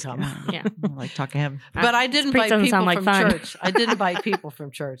priest I'm didn't just come. Yeah. I like talk to him. But I did Priest invite doesn't people sound like from fun. church. I did invite people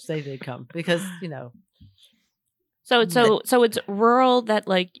from church. They did come because, So it's rural that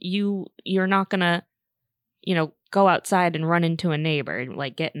like you're not gonna, go outside and run into a neighbor and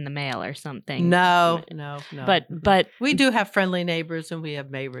like get in the mail or something. no. But We do have friendly neighbors and we have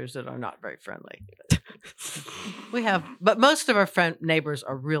neighbors that are not very friendly. But most of our neighbors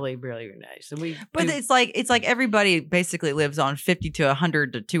are really, really nice. And But it's like everybody basically lives on 50 to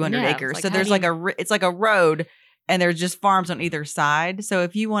 100 to 200 Yeah, acres. like So how there's do like it's like a road, and there's just farms on either side. So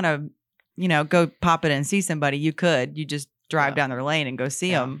if you want to, go pop it and see somebody, you could. You just drive down their lane and go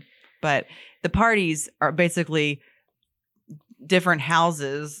see them. But the parties are basically different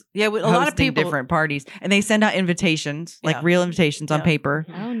houses. yeah, a lot of hosting people. different parties, and they send out invitations, like Yeah. real invitations on Yeah. paper.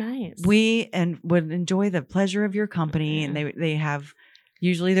 oh, nice. Would enjoy the pleasure of your company, and they have.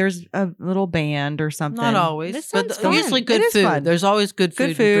 Usually, there's a little band or something. Not always, This but sounds fun. usually It good is food. fun. There's always good Good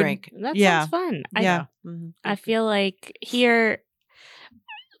food food. to drink. That Yeah. sounds fun. Yeah. Mhm. I feel like here.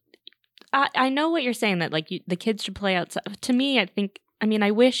 I know what you're saying, that like the kids should play outside. To me,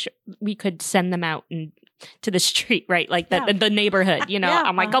 I wish we could send them out and to the street, right? Like the neighborhood, Yeah.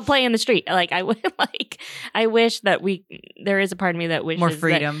 I'm like, go play in the street. Like I would I wish that there is a part of me that wishes More that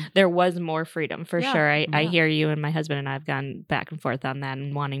freedom. there was more freedom for Yeah. sure. I Yeah. hear you, and my husband and I have gone back and forth on that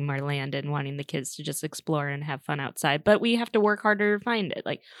and wanting more land and wanting the kids to just explore and have fun outside. But we have to work harder to find it.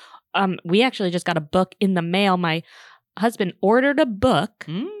 Like, we actually just got a book in the mail. My husband ordered a book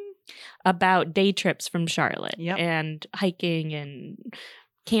Mm. about day trips from Charlotte Yep. and hiking and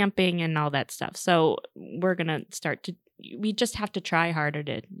camping and all that stuff. So we're gonna we just have to try harder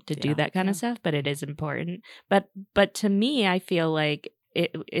to do Yeah. that kind of stuff, but it is important. But to me, I feel like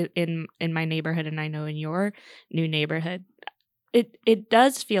in my neighborhood, and I know in your new neighborhood, it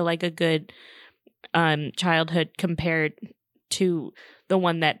does feel like a good childhood compared to the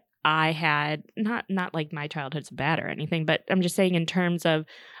one that I had. Not like my childhood's bad or anything, but I'm just saying in terms of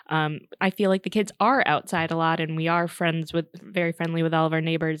I feel like the kids are outside a lot, and we are very friendly with all of our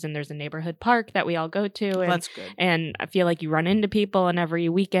neighbors, and there's a neighborhood park that we all go to. Well, And, that's good. and I feel like you run into people, and every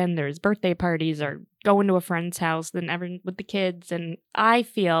weekend there's birthday parties or going to a friend's house with the kids. And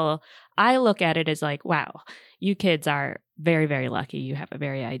I look at it as like, wow, you kids are very, very lucky. You have a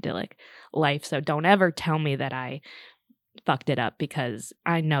very idyllic life. So don't ever tell me that I fucked it up, because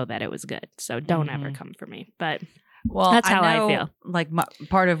I know that it was good. So don't ever come for me. But Well, That's how I know, feel. Like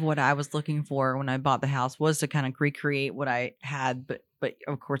part of what I was looking for when I bought the house was to kind of recreate what I had, but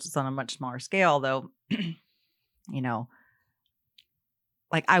of course it's on a much smaller scale. Though,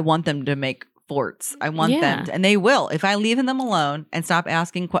 like I want them to make forts. I want Yeah. them, and they will. If I leave them alone and stop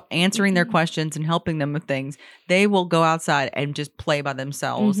answering their Mhm. questions and helping them with things, they will go outside and just play by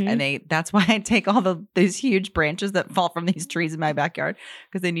themselves. Mhm. And that's why I take all these huge branches that fall from these trees in my backyard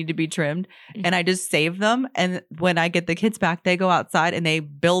because they need to be trimmed, and I just save them. And when I get the kids back, they go outside and they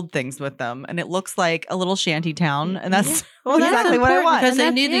build things with them, and it looks like a little shanty town. And that's Well, that's exactly what I important want. because they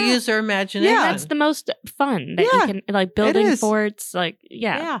And need to that's- use their imagination. Yeah. that's the most fun that Yeah, you can, like, building is. forts. Like,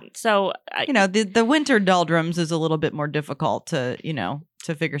 yeah. So The winter doldrums is a little bit more difficult to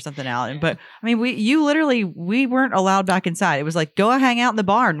figure something out. But I mean, we weren't allowed back inside. It was like, go hang out in the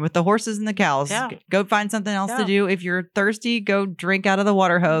barn with the horses and the cows. Yeah. Go find something else to Yeah. do. If you're thirsty, go drink out of the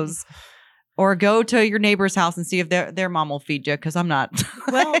water hose. Or go to your neighbor's house and see if their mom will feed you, because I'm not.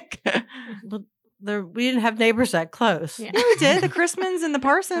 Well, we didn't have neighbors that close. Yeah. Yeah, we did. The Christmans and the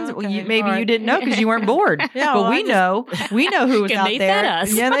Parsons. Well, Okay. maybe All you right. didn't know because you weren't bored. Yeah, but well, we know who was And out they there. fed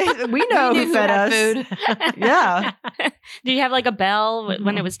us. Yeah, we know who fed us. Food. Yeah. Did you have like a bell when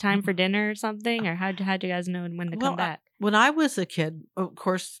Mm-hmm. it was time for dinner or something, or how'd you guys know when to come back? When I was a kid, of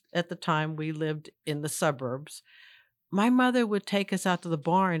course, at the time we lived in the suburbs. My mother would take us out to the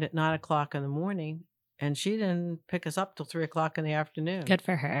barn at 9:00 in the morning, and she didn't pick us up till 3:00 in the afternoon. Good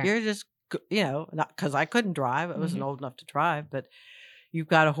for her. You're just, not because I couldn't drive. I wasn't Mhm. old enough to drive, but you've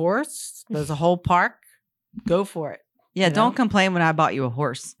got a horse. There's a whole park. Go for it. Yeah, You don't know? complain when I bought you a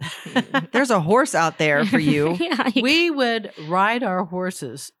horse. There's a horse out there for you. Yeah, We would ride our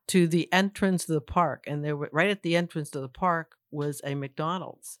horses to the entrance of the park, and there were right at the entrance to the park was a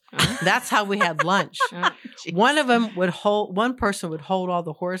McDonald's. Oh. That's how we had lunch. One person would hold all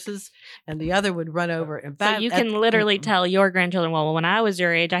the horses, and the other would run over and So you can literally tell your grandchildren, well, when I was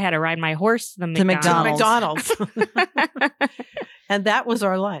your age, I had to ride my horse to the McDonald's. And that was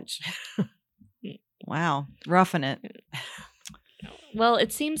our lunch. Wow. Roughing it. Well,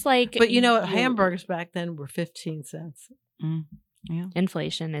 it seems like, But hamburgers back then were 15 cents. Yeah.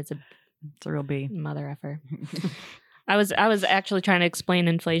 inflation is a It's a real B. mother effer. I was actually trying to explain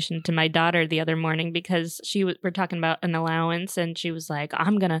inflation to my daughter the other morning because we're talking about an allowance, and she was like,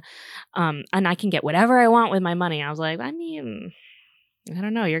 I'm gonna and I can get whatever I want with my money. I was like, I mean, I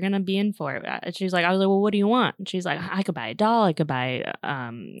don't know, you're gonna be in for it. And she's like, I was like, well, what do you want? And she's like, I could buy a doll, I could buy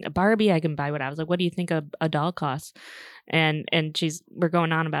a Barbie, I can buy what. I was like, what do you think a doll costs? And we're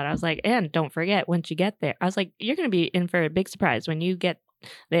going on about it. I was like, and don't forget, once you get there, I was like, you're gonna be in for a big surprise when you get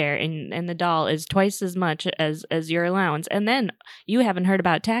there and the doll is twice as much as your allowance, and then you haven't heard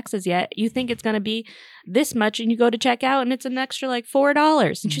about taxes yet. You think it's going to be this much, and you go to check out and it's an extra like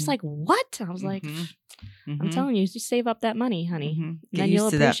 $4. And she's like, what? I was like, I'm telling you, just save up that money, honey. Get Then used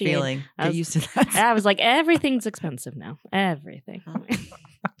you'll to that appreciate feeling. Get used to that. I was like, everything's expensive now, everything.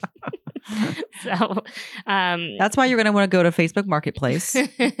 So That's why you're going to want to go to Facebook Marketplace.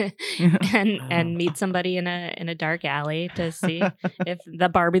 and meet somebody in a dark alley to see if the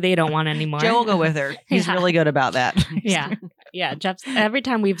Barbie they don't want anymore. Joe will go with her. He's Yeah. really good about that. Yeah. Jeff's, every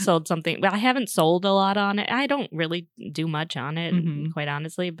time we've sold something, well, I haven't sold a lot on it. I don't really do much on it, quite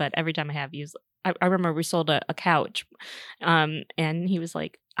honestly. But every time I have used, I remember we sold a couch, and he was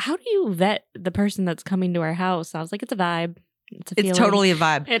like, "How do you vet the person that's coming to our house?" I was like, "It's a vibe. It's a feeling. It's totally a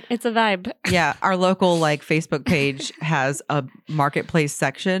vibe. It's a vibe." Yeah, our local Facebook page has a marketplace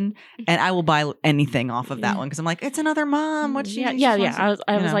section, and I will buy anything off of that one because I'm like, it's another mom. What she? Yeah.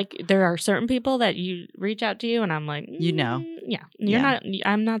 I was like, there are certain people that you reach out to you, and I'm like, yeah, you're not.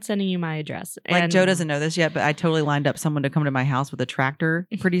 I'm not sending you my address. Like And Joe doesn't know this yet, but I totally lined up someone to come to my house with a tractor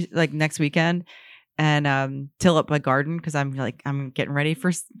next weekend. And till up my garden because I'm getting ready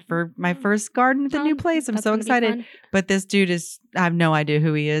for my first garden at the new place. I'm so excited. But this dude I have no idea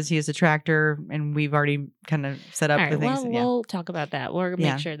who he is. He has a tractor, and we've already kind of set up the things. Well, we'll talk about that. We'll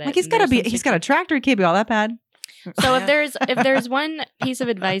make sure that he's got a tractor. He can't be all that bad. So if there's one piece of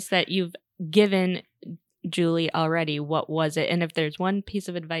advice that you've given Julie already, what was it? And if there's one piece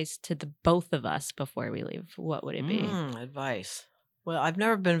of advice to the both of us before we leave, what would it be? Advice. Well, I've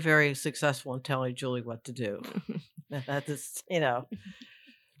never been very successful in telling Julie what to do. That is,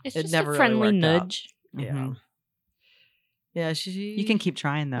 it's it just never a friendly really worked out. nudge. Yeah. Yeah, You can keep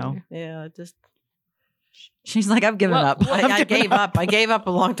trying though. Yeah, just she's like, I've given up. I gave up. I gave up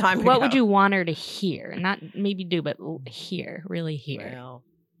a long time ago. What would you want her to hear? Not maybe do, but hear, really hear. Well,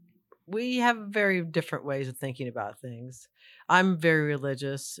 we have very different ways of thinking about things. I'm very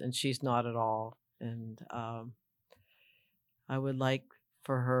religious, and she's not at all. And I would like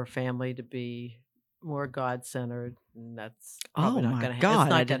for her family to be more God-centered, and that's probably not going to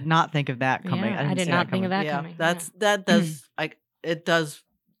happen. I did not think of that coming. Yeah, I did not think of that Yeah, coming. that does it does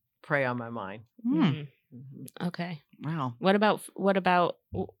prey on my mind. Okay. Wow. What advice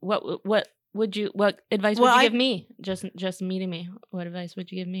would you give me? Just meeting me. What advice would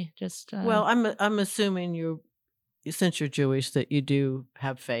you give me? Just well, I'm assuming since you're Jewish that you do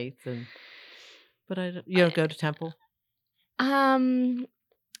have faith, but you don't go to temple. I'm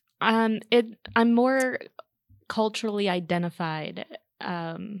more culturally identified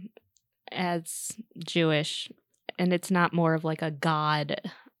as Jewish, and it's not more of like a God.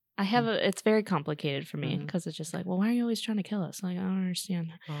 It's very complicated for me because it's just like, well, why are you always trying to kill us? Like, I don't understand.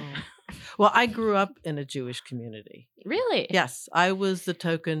 Well, I grew up in a Jewish community. Really? Yes, I was the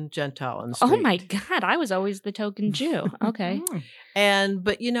token Gentile in the street. Oh my God, I was always the token Jew. Okay.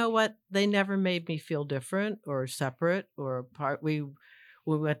 But you know what? They never made me feel different or separate or apart. We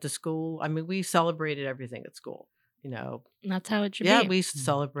went to school. I mean, we celebrated everything at school. That's how it should be. Yeah, we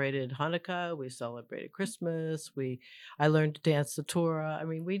celebrated Hanukkah. We celebrated Christmas. I learned to dance the Torah. I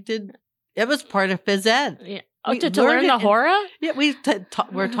mean, we did. It was part of phys ed. Yeah. To learn the Hora? Yeah,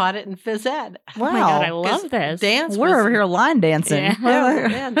 we're taught it in phys ed. Wow. Oh my God, I love this. Dance. We're over here line dancing.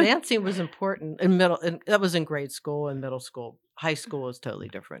 Yeah, dancing was important in middle. And that was in grade school and middle school. High school is totally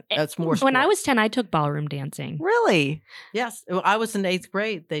different. That's more. When I was 10, I took ballroom dancing. Really? Yes, I was in 8th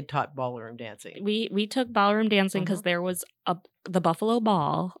grade. They taught ballroom dancing. We took ballroom dancing because there was the Buffalo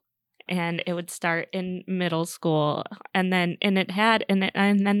Ball. And it would start in middle school, and then then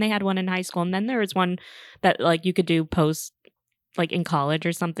they had one in high school, and then there was one that like you could do post, like in college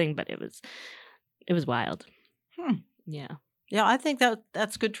or something. But it was wild. Yeah. Yeah, I think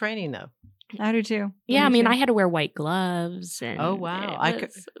that's good training though. I do too. Yeah, I do mean, too. I had to wear white gloves. And Oh, wow. it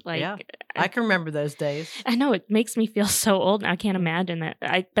was, Yeah. I can remember those days. I know it makes me feel so old. I can't imagine that.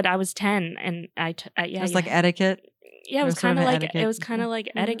 But I was 10, and yeah, It was like etiquette. yeah, it was was sort kind of of an like etiquette. it was kind of like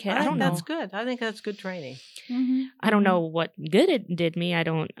etiquette. I don't know. That's good. I think that's good training. I don't know what good it did me. I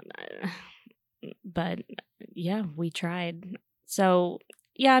don't. But yeah, we tried. So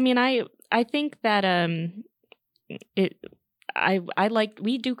yeah, I mean, I think that I like,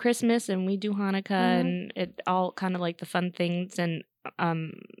 we do Christmas and we do Hanukkah and it all kind of like the fun things, and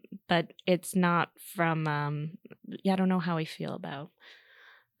but it's not from I don't know how I feel about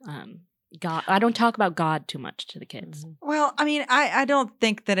God. I don't talk about God too much to the kids. Well, I mean, I don't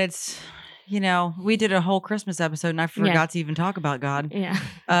think that it's, we did a whole Christmas episode and I forgot to even talk about God. Yeah.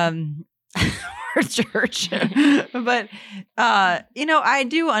 Or church. But, I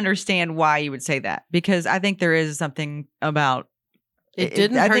do understand why you would say that, because I think there is something about It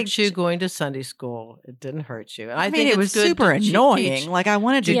didn't I hurt think you going to Sunday school. It didn't hurt you. And I mean, think it was it's good super to annoying. teach Like, I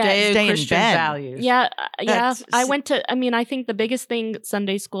wanted to stay in Judeo-Christian bed. values. Yeah. That's- I went to, I mean, I think the biggest thing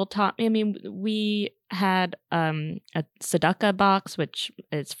Sunday school taught me, I mean, we had a tzedakah box, which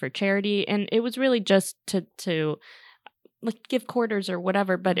is for charity. And it was really just to like give quarters or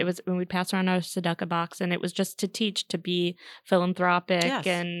whatever, but it was when we'd pass around our tzedakah box, and it was just to teach, to be philanthropic. Yes.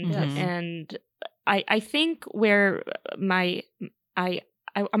 And I think where I'm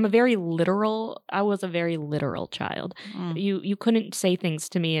a very literal, I was a very literal child. You couldn't say things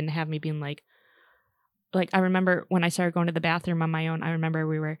to me and have me being like I remember when I started going to the bathroom on my own, I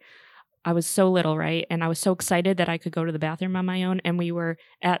remember I was so little, right? And I was so excited that I could go to the bathroom on my own. And we were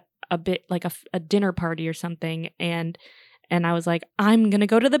at a bit like a dinner party or something. And I was like, I'm going to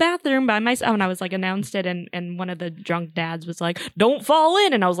go to the bathroom by myself. And I was like, announced it. And one of the drunk dads was like, don't fall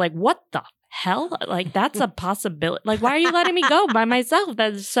in. And I was like, what the hell? Like, that's a possibility. Like, why are you letting me go by myself?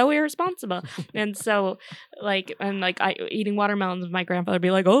 That is so irresponsible. And so eating watermelons, my grandfather would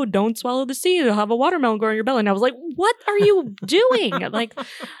be like, oh, don't swallow the seed. You'll have a watermelon growing in your belly. And I was like, what are you doing? Like,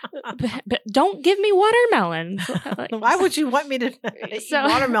 but don't give me watermelon. Like, Why would you want me to eat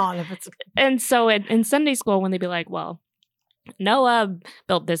watermelon if it's... And so in Sunday school, when they'd be like, well, Noah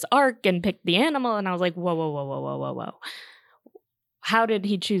built this ark and picked the animal. And I was like, whoa. How did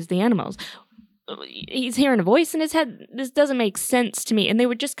he choose the animals? He's hearing a voice in his head. This doesn't make sense to me. And they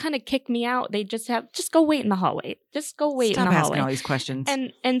would just kind of kick me out. They'd just go wait in the hallway. Just go wait in the hallway. Stop asking all these questions.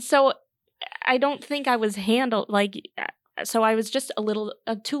 And so I don't think I was handled so I was just a little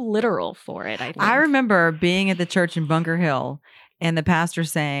too literal for it, I think. I remember being at the church in Bunker Hill and the pastor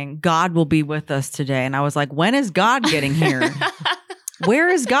saying, God will be with us today. And I was like, when is God getting here? Where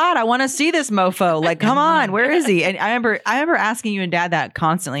is God? I want to see this mofo. Like, come on, where is he? And I remember asking you and Dad that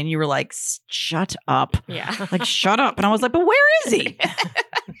constantly, and you were like, shut up. Yeah. Like, shut up. And I was like, but where is he?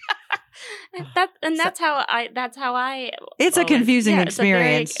 That's how I It's a confusing it's a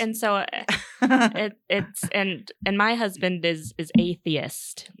very- experience. and so it's and my husband is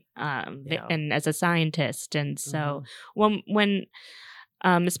atheist, and as a scientist, and so when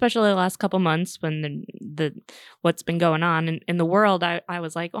especially the last couple months when the what's been going on in the world, I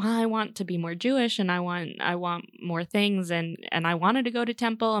was like, well, I want to be more Jewish, and I want more things, and I wanted to go to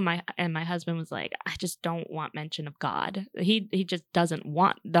temple, and my husband was like, I just don't want mention of God. He just doesn't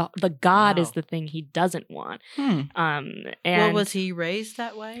want the God is the thing he doesn't want. And well, was he raised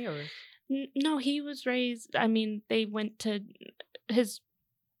that way, or no? He was raised. I mean, they went to his.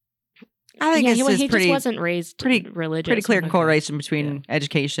 I think he it's just wasn't raised pretty religious. pretty clear correlation between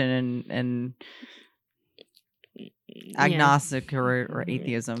education and agnostic or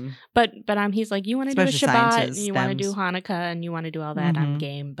atheism. But he's like, you want to do a Especially Shabbat, sciences, and you want to do stems. Hanukkah, and you want to do all that. I'm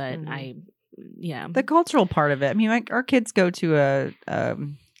game, but The cultural part of it. I mean, our kids go to a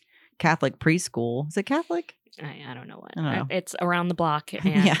Catholic preschool. Is it Catholic? I don't know what. I don't know. It's around the block, and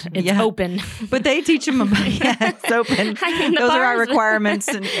it's yeah. open. But they teach them about it's open. I mean, the Those are our bars- requirements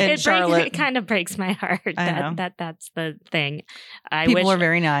in Charlotte. It kind of breaks my heart know. that's the thing. People are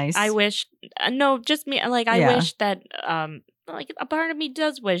very nice. I wish no, just me. Like I Yeah. wish that like a part of me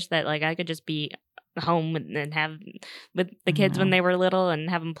does wish that like I could just be home and have with the kids when they were little and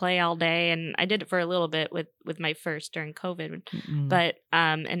have them play all day. And I did it for a little bit with my first during COVID, but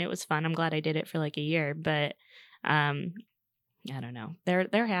and it was fun. I'm glad I did it for like a year, but I don't know.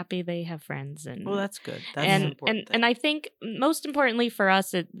 They're happy. They have friends, and well, that's good. That's an important thing. and I think most importantly for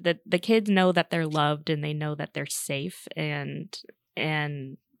us, that the kids know that they're loved and they know that they're safe, and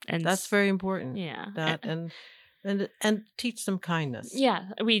that's very important. Yeah, that and teach them kindness. yeah.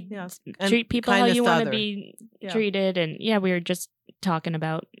 We And treat people how kindness you to want to other. be Yeah. treated, and we were just talking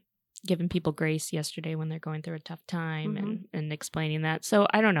about giving people grace yesterday when they're going through a tough time, and explaining that. So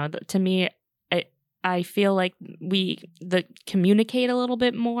I don't know. To me, I feel like we communicate a little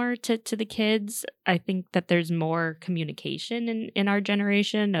bit more to the kids. I think that there's more communication in our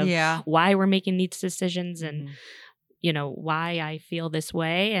generation of why we're making these decisions and you know, why I feel this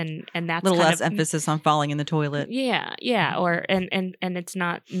way, and that's a little kind less emphasis on falling in the toilet. Yeah, or and it's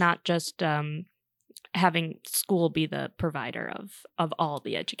not just having school be the provider of all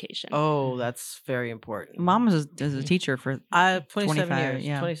the education. Oh, that's very important. Mom was a teacher for 27 years.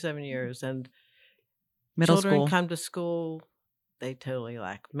 Yeah. 27 years, and middle children school. come to school, they totally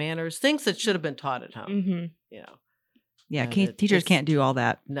lack manners, things that should have been taught at home. Mm-hmm. You know. Yeah, And teachers can't do all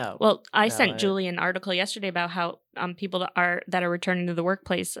that. No. Well, I sent Julie an article yesterday about how people that are returning to the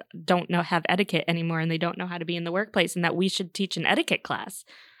workplace don't have etiquette anymore, and they don't know how to be in the workplace, and that we should teach an etiquette class.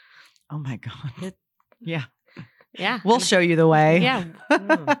 Oh my God. Yeah. Yeah. We'll show you the way. Yeah.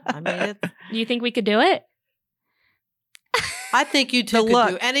 I mean, You think we could do it? I think you two could look.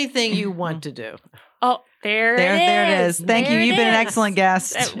 do anything you want to do. Oh, there There it is. Thank you. There You've it been an is. excellent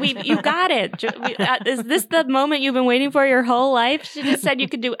guest. You got it. Is this the moment you've been waiting for your whole life? She just said you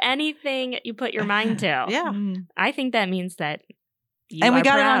could do anything you put your mind to. Yeah. Mm. I think that means that you And we are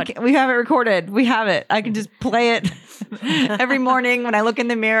got proud. it on. We have it recorded. We have it. I can just play it every morning when I look in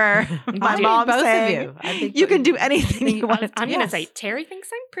the mirror. My Between mom both of saying, you. I think you can do anything you want to I'm do. going to say, Terry thinks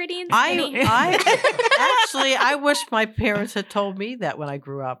I'm pretty and I skinny. I wish my parents had told me that when I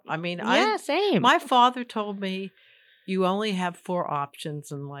grew up. I mean, Yeah, same. my father told me you only have 4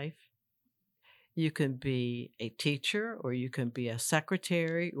 options in life. You can be a teacher, or you can be a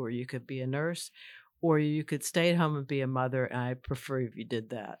secretary, or you could be a nurse, or you could stay at home and be a mother, and I prefer if you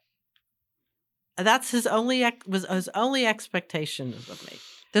did that. And that's his only expectation of me.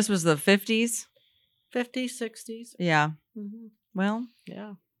 This was the 50s. 50s, 60s. Yeah. Mm-hmm. Well,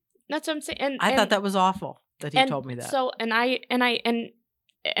 Yeah. That's what I'm saying. And, I thought that was awful that he and told me that. So, and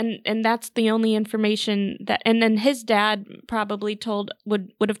that's the only information that, and then his dad probably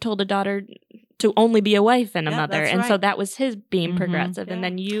would have told a daughter to only be a wife and a Yeah, mother. that's And so right. that was his being Mhm. progressive. Yeah. And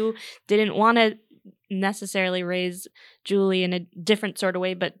then you didn't want to necessarily raise Julie in a different sort of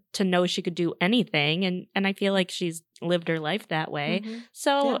way, but to know she could do anything. And I feel like she's lived her life that way. Mhm.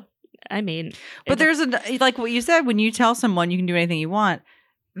 So, Yeah. I mean, but there's like what you said, when you tell someone you can do anything you want,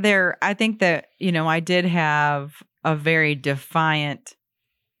 I think that, you know, I did have a very defiant,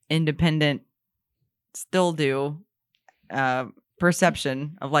 independent, still do,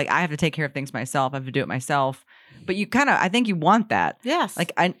 perception of like, I have to take care of things myself. I have to do it myself. But you I think you want that. Yes.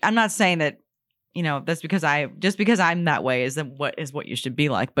 Like, I'm not saying that, you know, that's because I'm that way is what you should be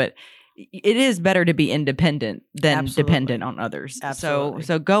like. But it is better to be independent than Absolutely. dependent on others. Absolutely.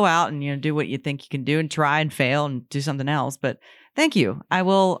 So go out and, you know, do what you think you can do and try and fail and do something else. But thank you. I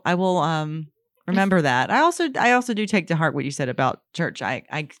will remember that. I also do take to heart what you said about church.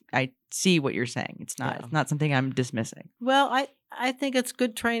 I see what you're saying. It's not something I'm dismissing. Well, I think it's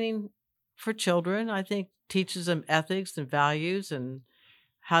good training for children. I think teaches them ethics and values and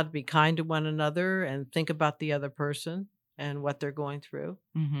how to be kind to one another and think about the other person and what they're going through.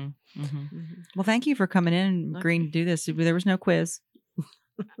 Mm-hmm. Mm-hmm. Well, thank you for coming in and agreeing to do this. There was no quiz.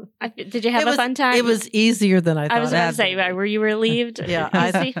 did you have a fun time? It was easier than I thought. I was about to say, were you relieved? Yeah,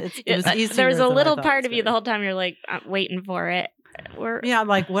 it was easier. There was a than I little thought part it of was you the gonna whole time you're like waiting for it. Yeah, I'm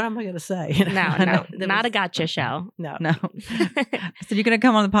like, what am I going to say? No, There not a was- gotcha show. No. No. I said, you're going to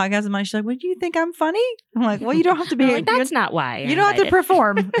come on the podcast and she's like, well, do you think I'm funny? I'm like, well, you don't have to be. I'm like, that's not why. you don't have to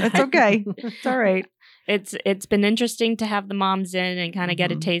perform. It's okay. It's all right. It's been interesting to have the moms in and kind of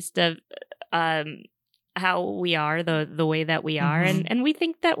get a Mhm. taste of how we are, the way that we are, Mhm. and we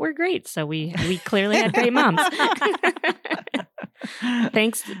think that we're great. So we clearly had great moms.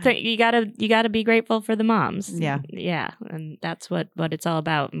 Thanks. You gotta be grateful for the moms. Yeah. Yeah, and that's what it's all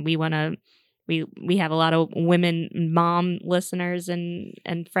about. And we want to. We have a lot of women mom listeners and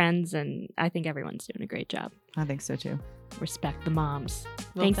friends, and I think everyone's doing a great job. I think so too. Respect the moms.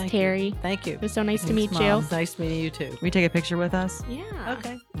 Well, Thanks, thank you. Terry. Thank you. It was so nice to Thanks, meet Mom. It's nice meeting you too. Will you take a picture with us? you. Yeah.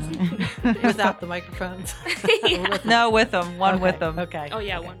 Okay. Without the microphones? Yeah. No, with them. One with them. Okay. Oh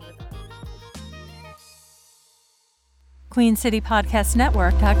yeah, one.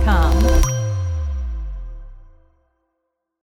 QueenCityPodcastNetwork.com.